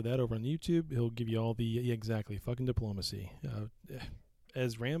tomorrow for that over on YouTube. He'll give you all the exactly fucking diplomacy.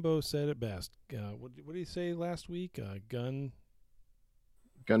 As Rambo said it best. What did he say last week? Gunboat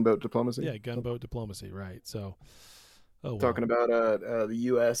diplomacy. Yeah, gunboat diplomacy. Right. So, talking about the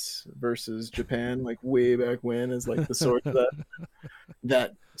U.S. versus Japan, like way back when, is like the sort of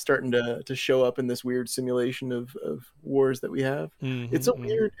that starting to show up in this weird simulation of wars that we have. Mm-hmm, it's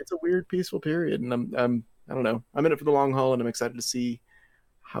a weird peaceful period, and I don't know. I'm in it for the long haul, and I'm excited to see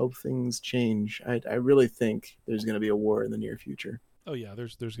how things change. I really think there's going to be a war in the near future. Oh yeah,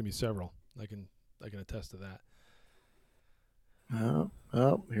 there's going to be several. I can attest to that.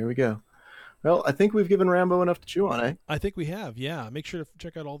 Oh, here we go. Well, I think we've given Rambo enough to chew on, eh? I think we have, yeah. Make sure to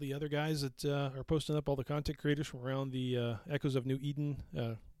check out all the other guys that are posting up, all the content creators from around the Echoes of New Eden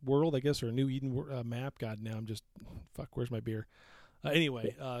world, I guess, or New Eden map. God, now I'm just, where's my beer?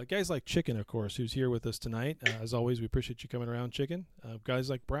 Anyway, guys like Chicken, of course, who's here with us tonight. As always, we appreciate you coming around, Chicken.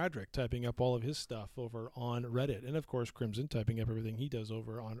 Guys like Bradrick typing up all of his stuff over on Reddit. And, of course, Crimson typing up everything he does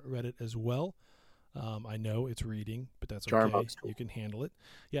over on Reddit as well. I know it's reading, but that's okay. Jarmog's tool. You can handle it.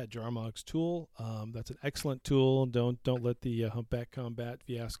 Yeah, Jarmog's tool. That's an excellent tool. Don't let the Humpback Combat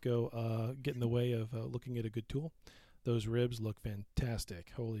fiasco get in the way of looking at a good tool. Those ribs look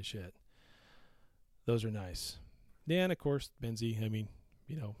fantastic. Holy shit. Those are nice. Yeah, and of course, Benzie, I mean,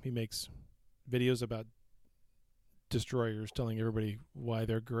 he makes videos about destroyers telling everybody why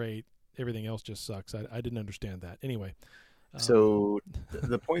they're great. Everything else just sucks. I didn't understand that. Anyway. So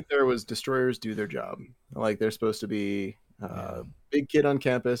the point there was destroyers do their job. Like they're supposed to be big kid on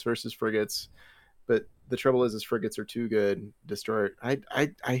campus versus frigates. But the trouble is frigates are too good. Destroyer.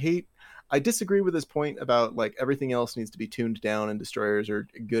 I disagree with his point about like everything else needs to be tuned down and destroyers are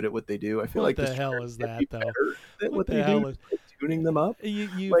good at what they do. I feel like what the hell is that though? What the hell is tuning them up?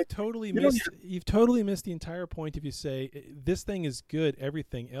 You've like, totally missed the entire point if you say this thing is good,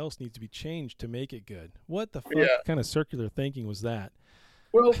 everything else needs to be changed to make it good. What the fuck kind of circular thinking was that?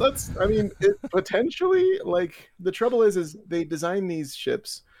 Well, potentially like the trouble is they design these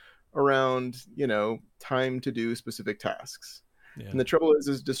ships around, time to do specific tasks. Yeah. And the trouble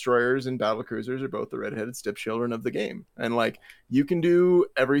is destroyers and battle cruisers are both the red-headed stepchildren of the game. And like, you can do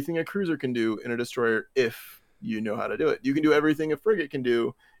everything a cruiser can do in a destroyer if you know how to do it. You can do everything a frigate can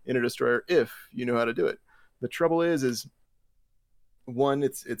do in a destroyer if you know how to do it. The trouble is one,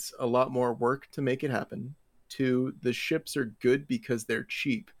 it's a lot more work to make it happen. Two, the ships are good because they're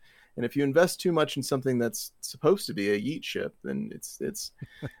cheap. And if you invest too much in something that's supposed to be a yeet ship, then it's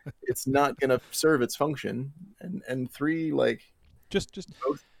not going to serve its function. And three, like, just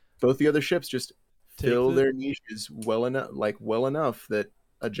both the other ships just fill their niches well enough that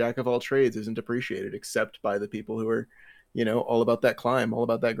a jack of all trades isn't appreciated except by the people who are, all about that climb, all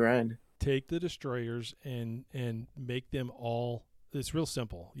about that grind. Take the destroyers and make them all. It's real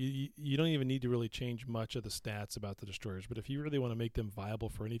simple. You don't even need to really change much of the stats about the destroyers, but if you really want to make them viable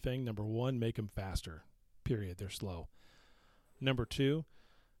for anything, number one, make them faster. Period. They're slow. Number two,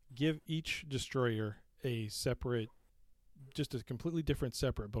 give each destroyer a separate, just a completely different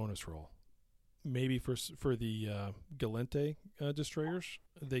separate bonus roll. Maybe for the Galente destroyers,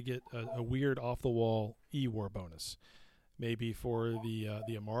 they get a weird off-the-wall E-War bonus. Maybe for the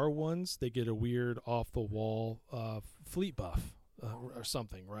Amara ones, they get a weird off-the-wall fleet buff. Or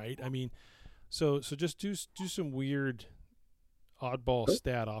something, right? I mean, so just do some weird oddball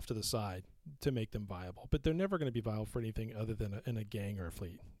stat off to the side to make them viable, but they're never going to be viable for anything other than in a gang or a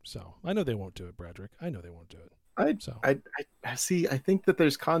fleet. So I know they won't do it, Bradrick. I know they won't do it. I see. I think that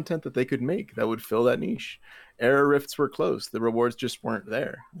there's content that they could make that would fill that niche. Era rifts were close. The rewards just weren't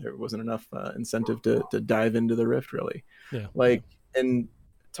there. There wasn't enough incentive to dive into the rift, really. Yeah. And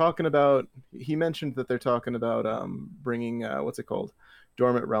talking about, he mentioned that they're talking about bringing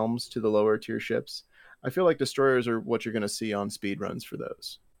Dormant Realms to the lower tier ships. I feel like destroyers are what you're going to see on speed runs for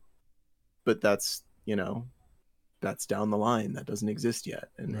those, but that's down the line. That doesn't exist yet.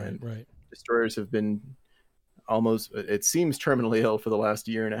 And right. Destroyers have been almost, it seems, terminally ill for the last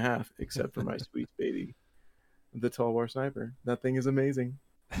year and a half, except for my sweet baby, the Tall War Sniper. That thing is amazing.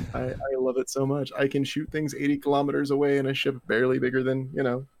 I love it so much. I can shoot things 80 kilometers away in a ship barely bigger than,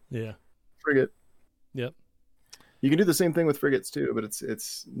 frigate. Yep. You can do the same thing with frigates too, but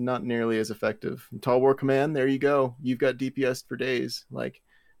it's not nearly as effective. Tall War Command, there you go. You've got DPS for days, like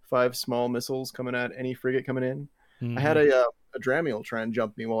 5 small missiles coming at any frigate coming in. Mm-hmm. I had a Dramiel try and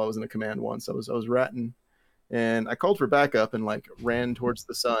jump me while I was in a command once. I was ratting, and I called for backup and ran towards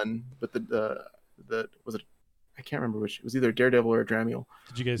the sun, but the was it? I can't remember which. It was either a Daredevil or a Dramiel.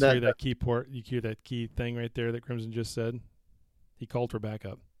 Did you guys hear that key port? You hear that key thing right there that Crimson just said? He called for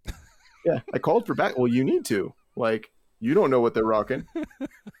backup. Yeah, I called for back. Well, you need to. You don't know what they're rocking.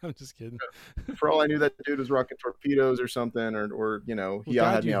 I'm just kidding. For all I knew, that dude was rocking torpedoes or something, or he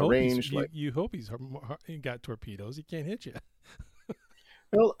had me outranged. You hope he got torpedoes. He can't hit you.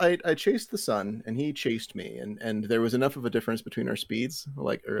 Well, I chased the sun, and he chased me, and there was enough of a difference between our speeds,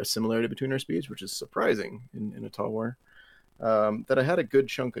 or a similarity between our speeds, which is surprising in a Tall War, that I had a good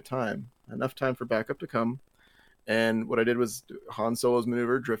chunk of time, enough time for backup to come. And what I did was Han Solo's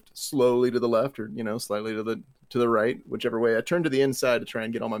maneuver, drift slowly to the left, or slightly to the right, whichever way. I turned to the inside to try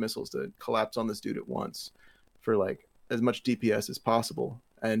and get all my missiles to collapse on this dude at once, for as much DPS as possible.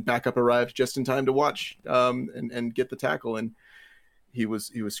 And backup arrived just in time to watch and get the tackle, and he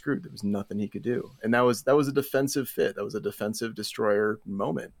was screwed. There was nothing he could do, and that was a defensive fit. That was a defensive destroyer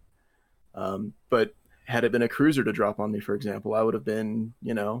moment. But had it been a cruiser to drop on me, for example, I would have been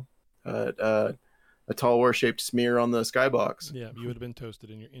a Tall War shaped smear on the skybox. Yeah, you would have been toasted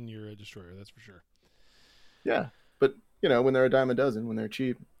in your destroyer. That's for sure. Yeah, but when they're a dime a dozen, when they're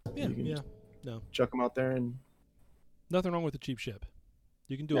cheap, no, chuck them out there, and nothing wrong with a cheap ship.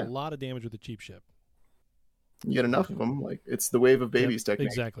 You can do a lot of damage with a cheap ship. You get enough of them, it's the wave of babies technique.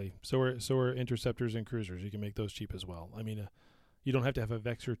 Exactly. So are interceptors and cruisers. You can make those cheap as well. I mean, you don't have to have a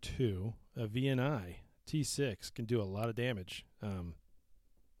Vexor 2. A VNI T6 can do a lot of damage.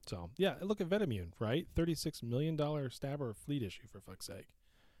 So yeah, look at Vetemune, right? $36 million stabber fleet issue, for fuck's sake.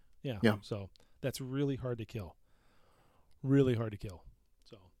 Yeah. So that's really hard to kill. Really hard to kill.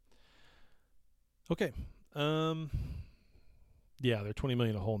 So okay. Yeah, they're 20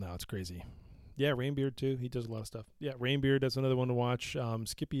 million a hole now. It's crazy. Yeah, Rainbeard too. He does a lot of stuff. Yeah, Rainbeard, that's another one to watch.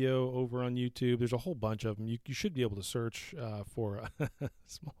 Scipio over on YouTube. There's a whole bunch of them. You should be able to search for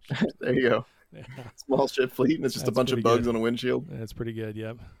small ships. There you go. Yeah. Small ship fleet, and it's just a bunch of bugs on a windshield. That's pretty good,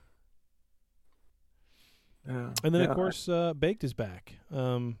 yep. And then, of course, Baked is back,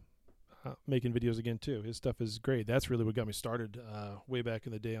 making videos again, too. His stuff is great. That's really what got me started way back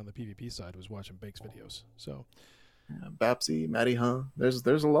in the day on the PvP side, was watching Bake's videos. So, Bapsy, Matty Huh. There's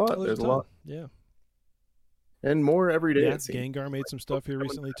a lot. There's a lot. Yeah. And more every day. Yeah, it seems. Gengar made some stuff here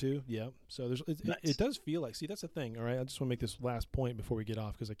recently too. Yeah, so there's Nice. it does feel like. See, that's the thing. All right, I just want to make this last point before we get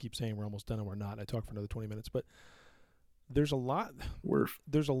off because I keep saying we're almost done and we're not. I talk for another 20 minutes, but there's a lot.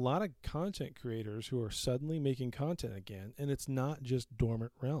 There's a lot of content creators who are suddenly making content again, and it's not just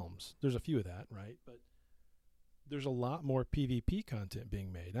Dormant Realms. There's a few of that, right? But there's a lot more PvP content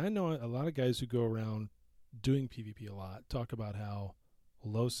being made. I know a lot of guys who go around doing PvP a lot talk about how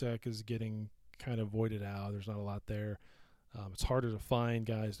low-sec is getting kind of voided out. There's not a lot there. It's harder to find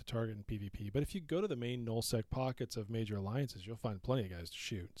guys to target in PvP. But if you go to the main null-sec pockets of major alliances, you'll find plenty of guys to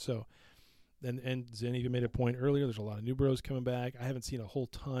shoot. So, and Zen even made a point earlier, there's a lot of new bros coming back. I haven't seen a whole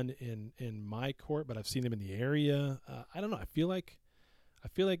ton in my court, but I've seen them in the area. I don't know. I feel like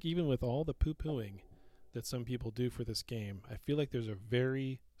even with all the poo-pooing that some people do for this game, I feel like there's a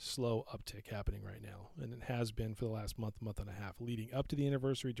very slow uptick happening right now, and it has been for the last month and a half, leading up to the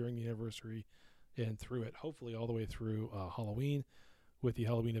anniversary, during the anniversary, and through it, hopefully all the way through Halloween. With the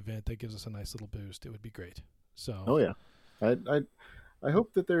Halloween event, that gives us a nice little boost. It would be great. So, oh yeah, I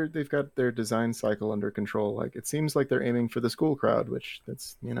hope that they've got their design cycle under control. Like, it seems like they're aiming for the school crowd, which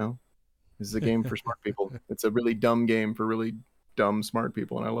this is a game for smart people. It's a really dumb game for really dumb smart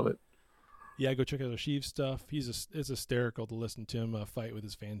people, and I love it. Yeah, go check out Ashiv's stuff. It's hysterical to listen to him fight with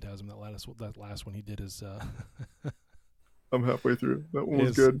his Phantasm. That last one he did is. I'm halfway through. That one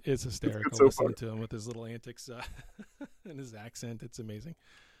was good. It's hysterical it's so listening to him with his little antics and his accent. It's amazing.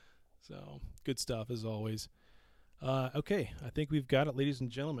 So good stuff as always. Okay, I think we've got it, ladies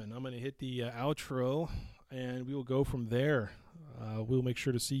and gentlemen. I'm going to hit the outro, and we will go from there. We'll make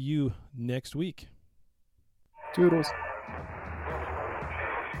sure to see you next week. Toodles.